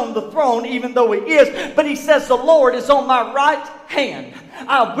just on the throne, even though he is, but he says the Lord is on my right hand.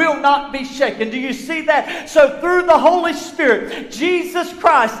 I will not be shaken. Do you see that? So through the Holy Spirit, Jesus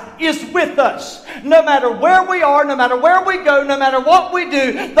Christ is with us. No matter where we are, no matter where we go, no matter what we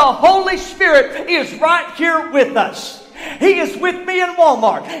do, the Holy Spirit is right here with us. He is with me in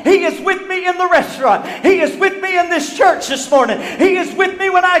Walmart. He is with me in the restaurant. He is with me in this church this morning. He is with me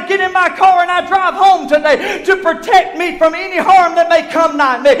when I get in my car and I drive home today to protect me from any harm that may come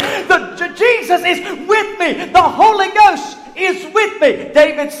nigh me. Jesus is with me. The Holy Ghost is with me.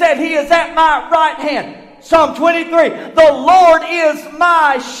 David said he is at my right hand. Psalm 23, the Lord is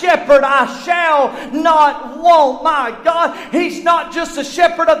my shepherd, I shall not want. My God, he's not just the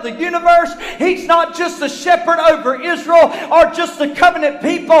shepherd of the universe. He's not just the shepherd over Israel or just the covenant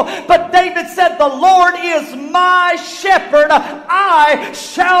people. But David said, the Lord is my shepherd, I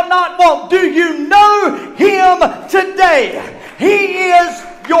shall not want. Do you know him today? He is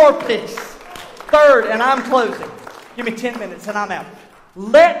your peace. Third, and I'm closing. Give me 10 minutes and I'm out.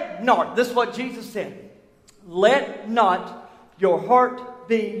 Let not, this is what Jesus said. Let not your heart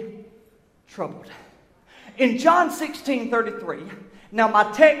be troubled. In John 16:33, now my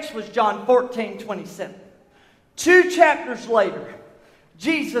text was John 14:27. 2 chapters later,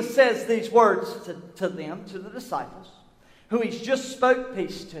 Jesus says these words to them, to the disciples, who he's just spoke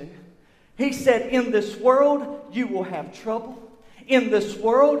peace to. He said, in this world you will have trouble. In this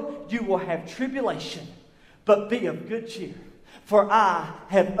world you will have tribulation. But be of good cheer, for I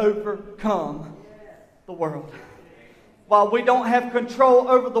have overcome the world. While we don't have control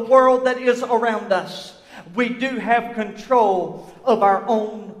over the world that is around us, we do have control of our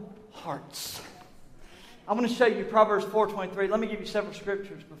own hearts. I'm going to show you Proverbs 4:23. Let me give you several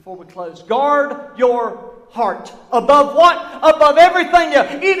scriptures before we close. Guard your heart. Above what? Above everything else.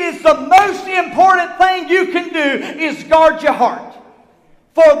 It is the most important thing you can do is guard your heart.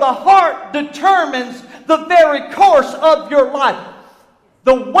 For the heart determines the very course of your life.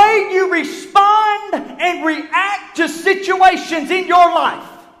 The way you respond and react to situations in your life,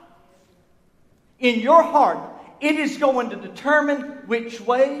 in your heart, it is going to determine which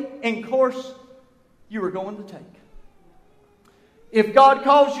way and course you are going to take. If God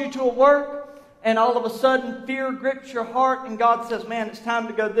calls you to a work and all of a sudden fear grips your heart and God says, man, it's time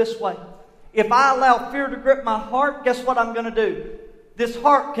to go this way. If I allow fear to grip my heart, guess what I'm going to do? This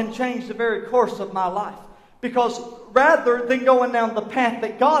heart can change the very course of my life. Because rather than going down the path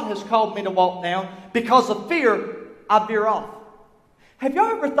that God has called me to walk down, because of fear, I veer off. Have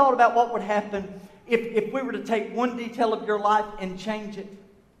y'all ever thought about what would happen if we were to take one detail of your life and change it?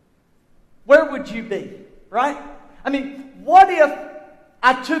 Where would you be? Right? I mean, what if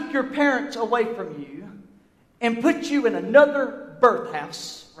I took your parents away from you and put you in another birth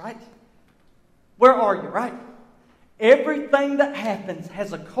house, right? Where are you, right? Everything that happens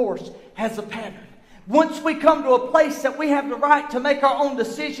has a course, has a pattern. Once we come to a place that we have the right to make our own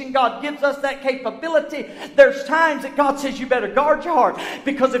decision, God gives us that capability. There's times that God says you better guard your heart.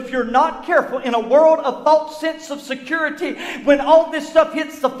 Because if you're not careful in a world of false sense of security, when all this stuff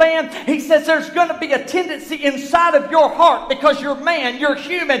hits the fan, He says there's going to be a tendency inside of your heart, because you're man, you're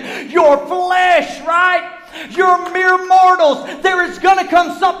human, you're flesh, right? You're mere mortals. There is going to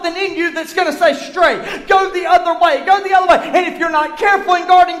come something in you that's going to say, stray, go the other way, go the other way. And if you're not careful in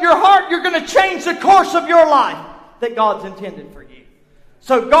guarding your heart, you're going to change the course of your life. that God's intended for you.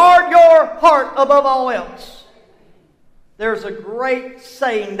 So guard your heart above all else. There's a great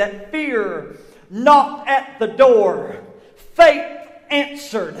saying that fear knocked at the door. Faith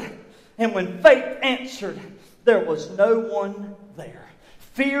answered. And when faith answered, there was no one there.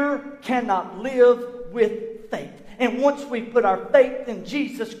 Fear cannot live with faith. And once we put our faith in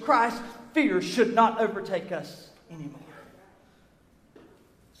Jesus Christ, fear should not overtake us anymore.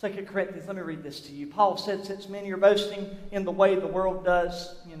 2 Corinthians, let me read this to you. Paul said, since many are boasting in the way the world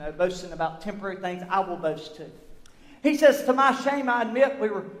does, boasting about temporary things, I will boast too. He says, to my shame, I admit we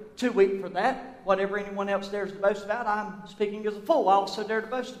were too weak for that. Whatever anyone else dares to boast about, I'm speaking as a fool. I also dare to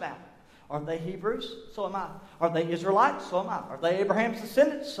boast about. Are they Hebrews? So am I. Are they Israelites? So am I. Are they Abraham's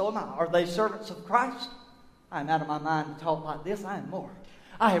descendants? So am I. Are they servants of Christ? I am out of my mind to talk like this. I am more.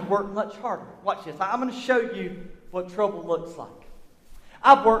 I have worked much harder. Watch this. I'm going to show you what trouble looks like.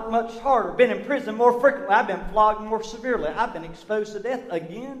 I've worked much harder, been in prison more frequently. I've been flogged more severely. I've been exposed to death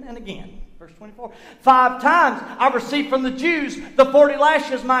again and again. Verse 24. 5 times I received from the Jews the 40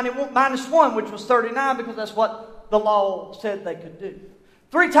 lashes minus 1, which was 39, because that's what the law said they could do.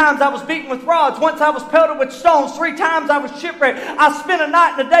 3 times I was beaten with rods. Once I was pelted with stones. 3 times I was shipwrecked. I spent a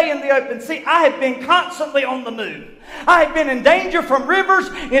night and a day in the open sea. I have been constantly on the move. I have been in danger from rivers,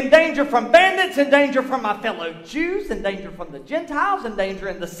 in danger from bandits, in danger from my fellow Jews, in danger from the Gentiles, in danger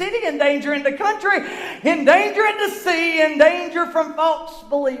in the city, in danger in the country, in danger in the sea, in danger from false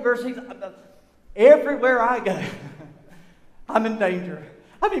believers. Everywhere I go, I'm in danger.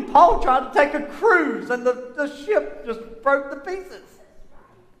 Paul tried to take a cruise and the ship just broke to pieces.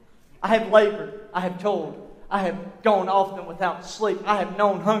 I have labored. I have toiled. I have gone often without sleep. I have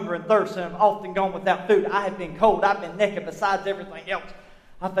known hunger and thirst and have often gone without food. I have been cold. I've been naked besides everything else.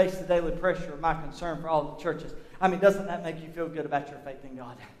 I face the daily pressure of my concern for all the churches. Doesn't that make you feel good about your faith in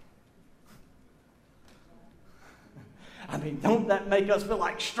God? Don't that make us feel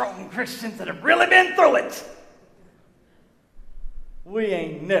like strong Christians that have really been through it? We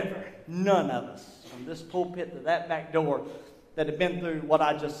ain't never, none of us, from this pulpit to that back door, that have been through what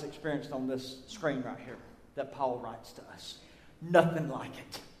I just experienced on this screen right here that Paul writes to us. Nothing like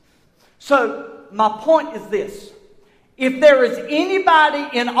it. So, my point is this. If there is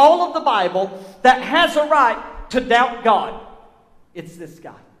anybody in all of the Bible that has a right to doubt God, it's this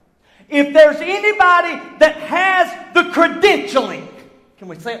guy. If there's anybody that has the credentialing, can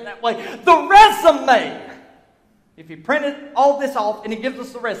we say it that way? The resume. If he printed all this off and he gives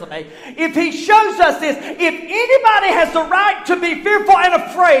us the resume, if he shows us this, if anybody has the right to be fearful and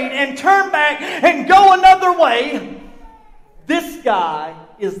afraid and turn back and go another way, this guy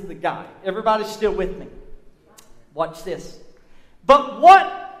is the guy. Everybody's still with me. Watch this. But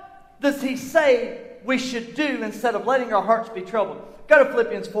what does he say we should do instead of letting our hearts be troubled? Go to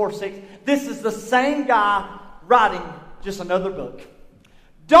Philippians 4:6. This is the same guy writing just another book.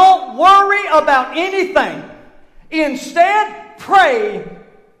 Don't worry about anything. Instead, pray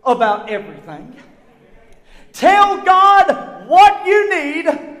about everything. Tell God what you need,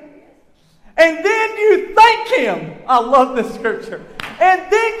 and then you thank Him. I love this scripture.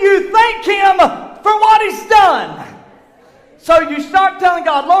 And then you thank Him for what He's done. So you start telling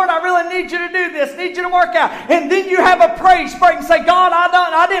God, Lord, I really need you to do this, need you to work out. And then you have a praise break and say, God,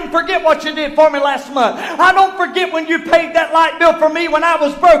 I didn't forget what you did for me last month. I don't forget when you paid that light bill for me when I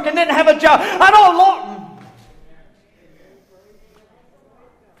was broke and didn't have a job. Lord.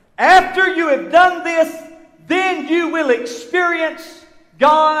 After you have done this, then you will experience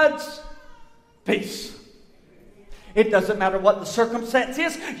God's peace. It doesn't matter what the circumstance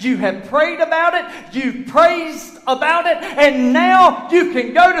is. You have prayed about it. You've praised about it. And now you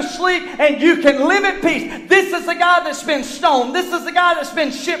can go to sleep and you can live at peace. This is a guy that's been stoned. This is a guy that's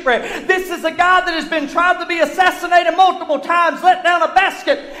been shipwrecked. This is a guy that has been tried to be assassinated multiple times, let down a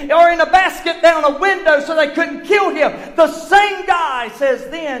basket or in a basket down a window so they couldn't kill him. The same guy says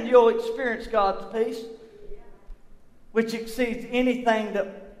then you'll experience God's peace, which exceeds anything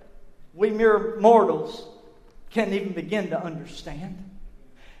that we mere mortals can't even begin to understand.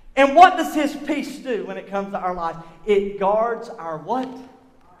 And what does His peace do when it comes to our life? It guards our what?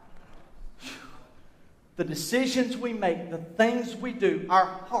 The decisions we make, the things we do, our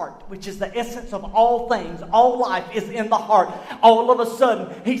heart, which is the essence of all things. All life is in the heart. All of a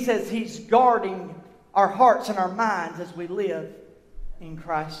sudden, He says He's guarding our hearts and our minds as we live in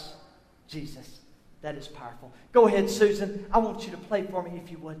Christ Jesus. That is powerful. Go ahead, Susan. I want you to play for me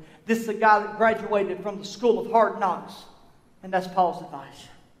if you would. This is a guy that graduated from the School of Hard Knocks. And that's Paul's advice.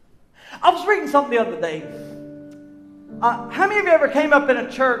 I was reading something the other day. How many of you ever came up in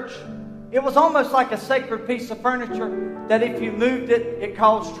a church? It was almost like a sacred piece of furniture that if you moved it, it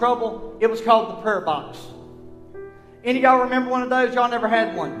caused trouble. It was called the prayer box. Any of y'all remember one of those? Y'all never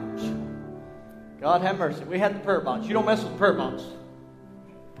had one. God have mercy. We had the prayer box. You don't mess with the prayer box.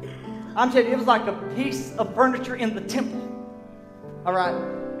 I'm telling you, it was like a piece of furniture in the temple. All right?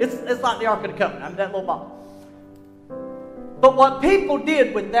 It's like the Ark of the Covenant. I mean, that little box. But what people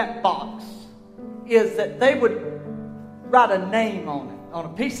did with that box is that they would write a name on it, on a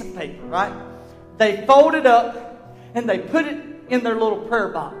piece of paper, right? They fold it up and they put it in their little prayer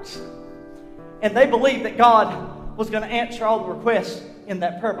box. And they believed that God was going to answer all the requests in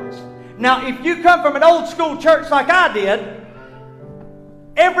that prayer box. Now, if you come from an old school church like I did,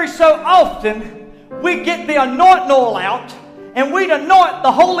 every so often we get the anointing oil out and we'd anoint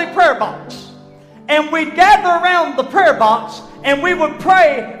the holy prayer box. And we'd gather around the prayer box and we would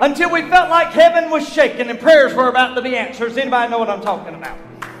pray until we felt like heaven was shaking and prayers were about to be answered. Does anybody know what I'm talking about?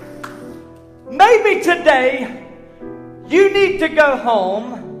 Maybe today you need to go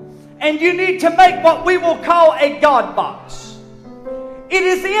home and you need to make what we will call a God box. It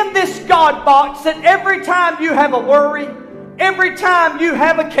is in this God box that every time you have a worry, every time you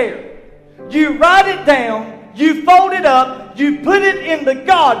have a care, you write it down, you fold it up, you put it in the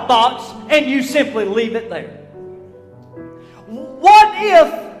God box, and you simply leave it there. What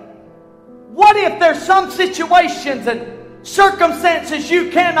if there's some situations and circumstances you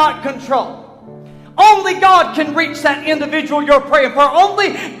cannot control? Only God can reach that individual you're praying for.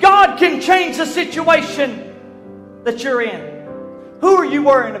 Only God can change the situation that you're in. Who are you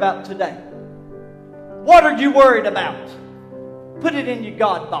worrying about today? What are you worried about? Put it in your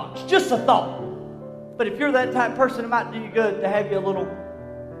God box. Just a thought. But if you're that type of person, it might do you good to have you a little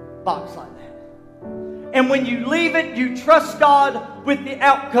box like that. And when you leave it, you trust God with the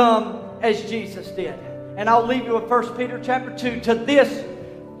outcome as Jesus did. And I'll leave you with 1 Peter chapter 2. To this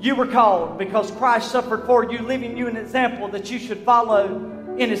you were called because Christ suffered for you, leaving you an example that you should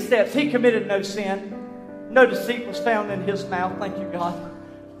follow in His steps. He committed no sin. No deceit was found in His mouth. Thank you, God.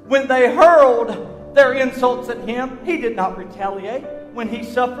 When they hurled their insults at Him, He did not retaliate. When He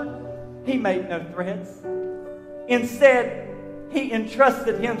suffered, He made no threats. Instead, He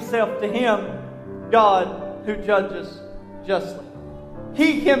entrusted Himself to Him, God who judges justly.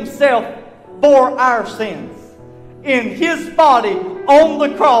 He Himself bore our sins in His body on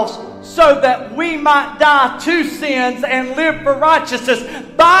the cross so that we might die to sins and live for righteousness.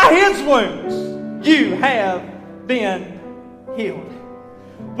 By His wounds, you have been healed.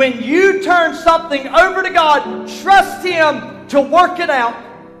 When you turn something over to God, trust Him to work it out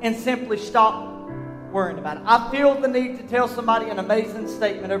and simply stop worrying about it. I feel the need to tell somebody an amazing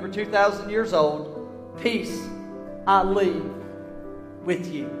statement over 2,000 years old. Peace I leave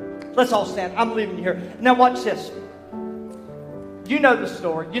with you. Let's all stand. I'm leaving you here. Now watch this. You know the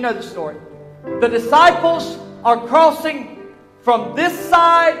story. You know the story. The disciples are crossing from this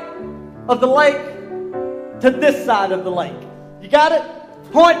side of the lake to this side of the lake. You got it?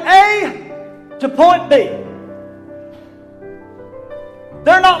 Point A to point B.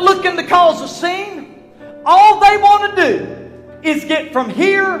 They're not looking to cause a scene. All they want to do is get from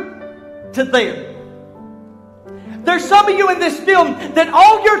here to there. There's some of you in this building that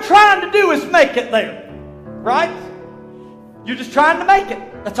all you're trying to do is make it there. Right? You're just trying to make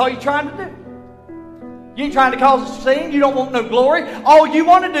it. That's all you're trying to do. You ain't trying to cause a scene. You don't want no glory. All you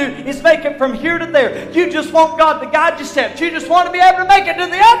want to do is make it from here to there. You just want God to guide your steps. You just want to be able to make it to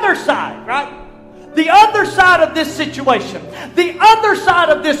the other side. Right? The other side of this situation, the other side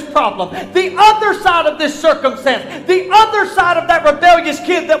of this problem, the other side of this circumstance, the other side of that rebellious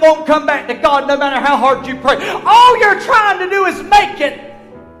kid that won't come back to God no matter how hard you pray. All you're trying to do is make it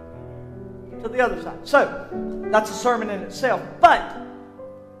to the other side. So, that's a sermon in itself. But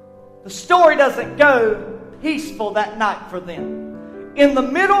the story doesn't go peaceful that night for them. In the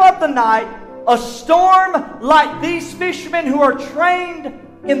middle of the night, a storm like these fishermen who are trained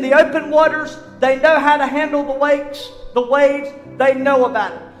in the open waters, they know how to handle the waves, they know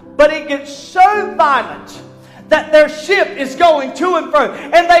about it. But it gets so violent that their ship is going to and fro,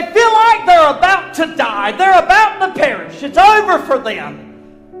 and they feel like they're about to die, they're about to perish. It's over for them.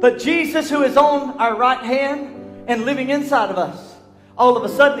 But Jesus, who is on our right hand and living inside of us, all of a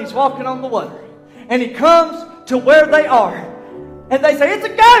sudden He's walking on the water. And He comes to where they are. And they say, it's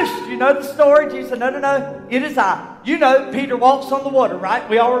a ghost. You know the story. Jesus said, no, it is I. You know, Peter walks on the water, right?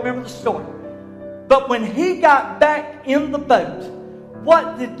 We all remember the story. But when he got back in the boat,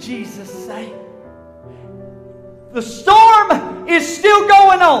 what did Jesus say? The storm is still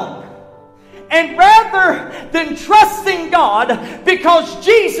going on. And rather than trusting God because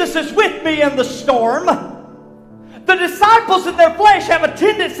Jesus is with me in the storm, the disciples in their flesh have a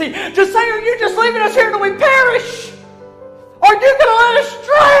tendency to say, are you just leaving us here till we perish? Are you going to let us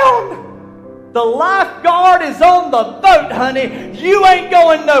drown? The The lifeguard is on the boat, honey. You ain't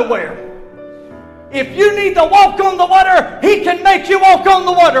going nowhere. If you need to walk on the water, He can make you walk on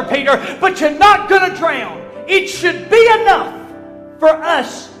the water, Peter. But you're not going to drown. It should be enough for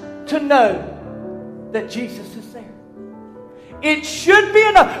us to know that Jesus is there. It should be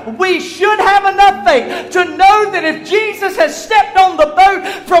enough. We should have enough faith to know that if Jesus has stepped on the boat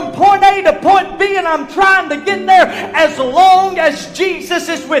from point A to point B and I'm trying to get there, as long as Jesus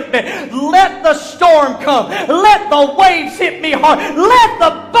is with me, let the storm come. Let the waves hit me hard. Let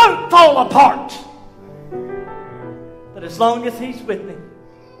the boat fall apart. But as long as He's with me.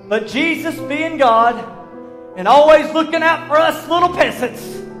 But Jesus being God and always looking out for us little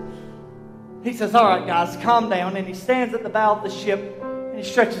peasants, He says, all right, guys, calm down. And He stands at the bow of the ship and He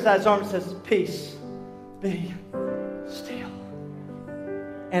stretches out His arm and says, peace, be still.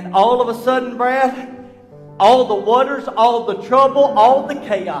 And all of a sudden, Brad, all the waters, all the trouble, all the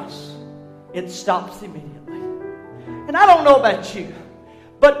chaos, it stops immediately. And I don't know about you,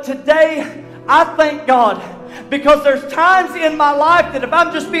 but today I thank God because there's times in my life that if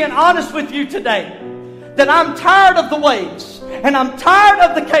I'm just being honest with you today, that I'm tired of the waves. And I'm tired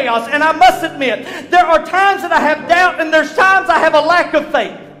of the chaos. And I must admit, there are times that I have doubt and there's times I have a lack of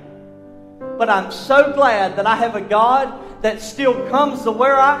faith. But I'm so glad that I have a God that still comes to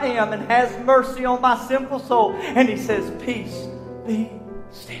where I am and has mercy on my sinful soul. And He says, peace, be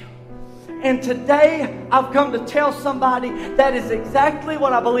still. And today, I've come to tell somebody that is exactly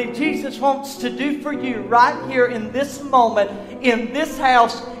what I believe Jesus wants to do for you right here in this moment, in this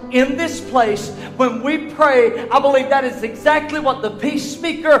house, in this place. When we pray, I believe that is exactly what the peace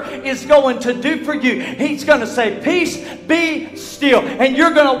speaker is going to do for you. He's going to say, peace, be still. And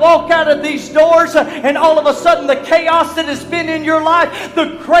you're going to walk out of these doors and all of a sudden the chaos that has been in your life,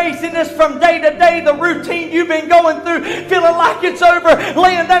 the craziness from day to day, the routine you've been going through, feeling like it's over,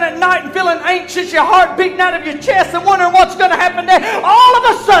 laying down at night and feeling anxious, your heart beating out of your chest and wondering what's going to happen there. All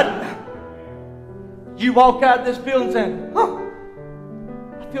of a sudden, you walk out of this building saying,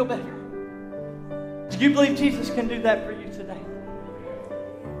 feel better. Do you believe Jesus can do that for you today?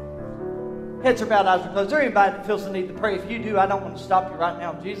 Heads are bowed, eyes are closed. Is there anybody that feels the need to pray? If you do, I don't want to stop you right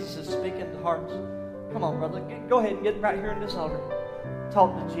now. Jesus is speaking to hearts. Come on, brother. Go ahead and get right here in this altar.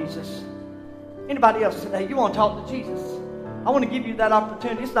 Talk to Jesus. Anybody else today? You want to talk to Jesus? I want to give you that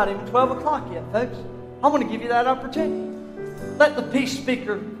opportunity. It's not even 12 o'clock yet, folks. I want to give you that opportunity. Let the peace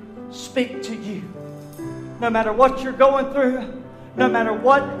speaker speak to you. No matter what you're going through, no matter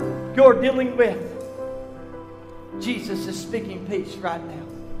what you're dealing with, Jesus is speaking peace right now.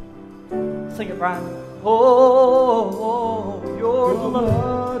 Sing it, Brian. Oh, your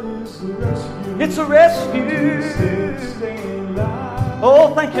blood is a rescue. It's a rescue.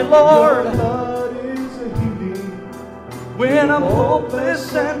 Oh, thank you, Lord. Your blood is a healing. When I'm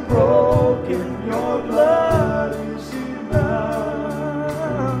hopeless and broken, your blood is enough.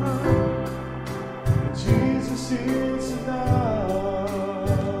 Jesus is enough.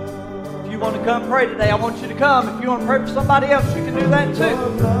 If you want to come pray today, I want you to come. If you want to pray for somebody else, you can do that too.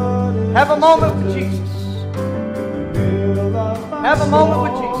 Have a moment with Jesus. Have a moment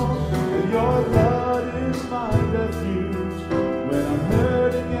with Jesus. Your blood is my refuge when I'm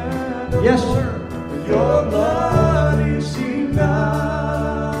hurting and alone. Yes, sir. Your blood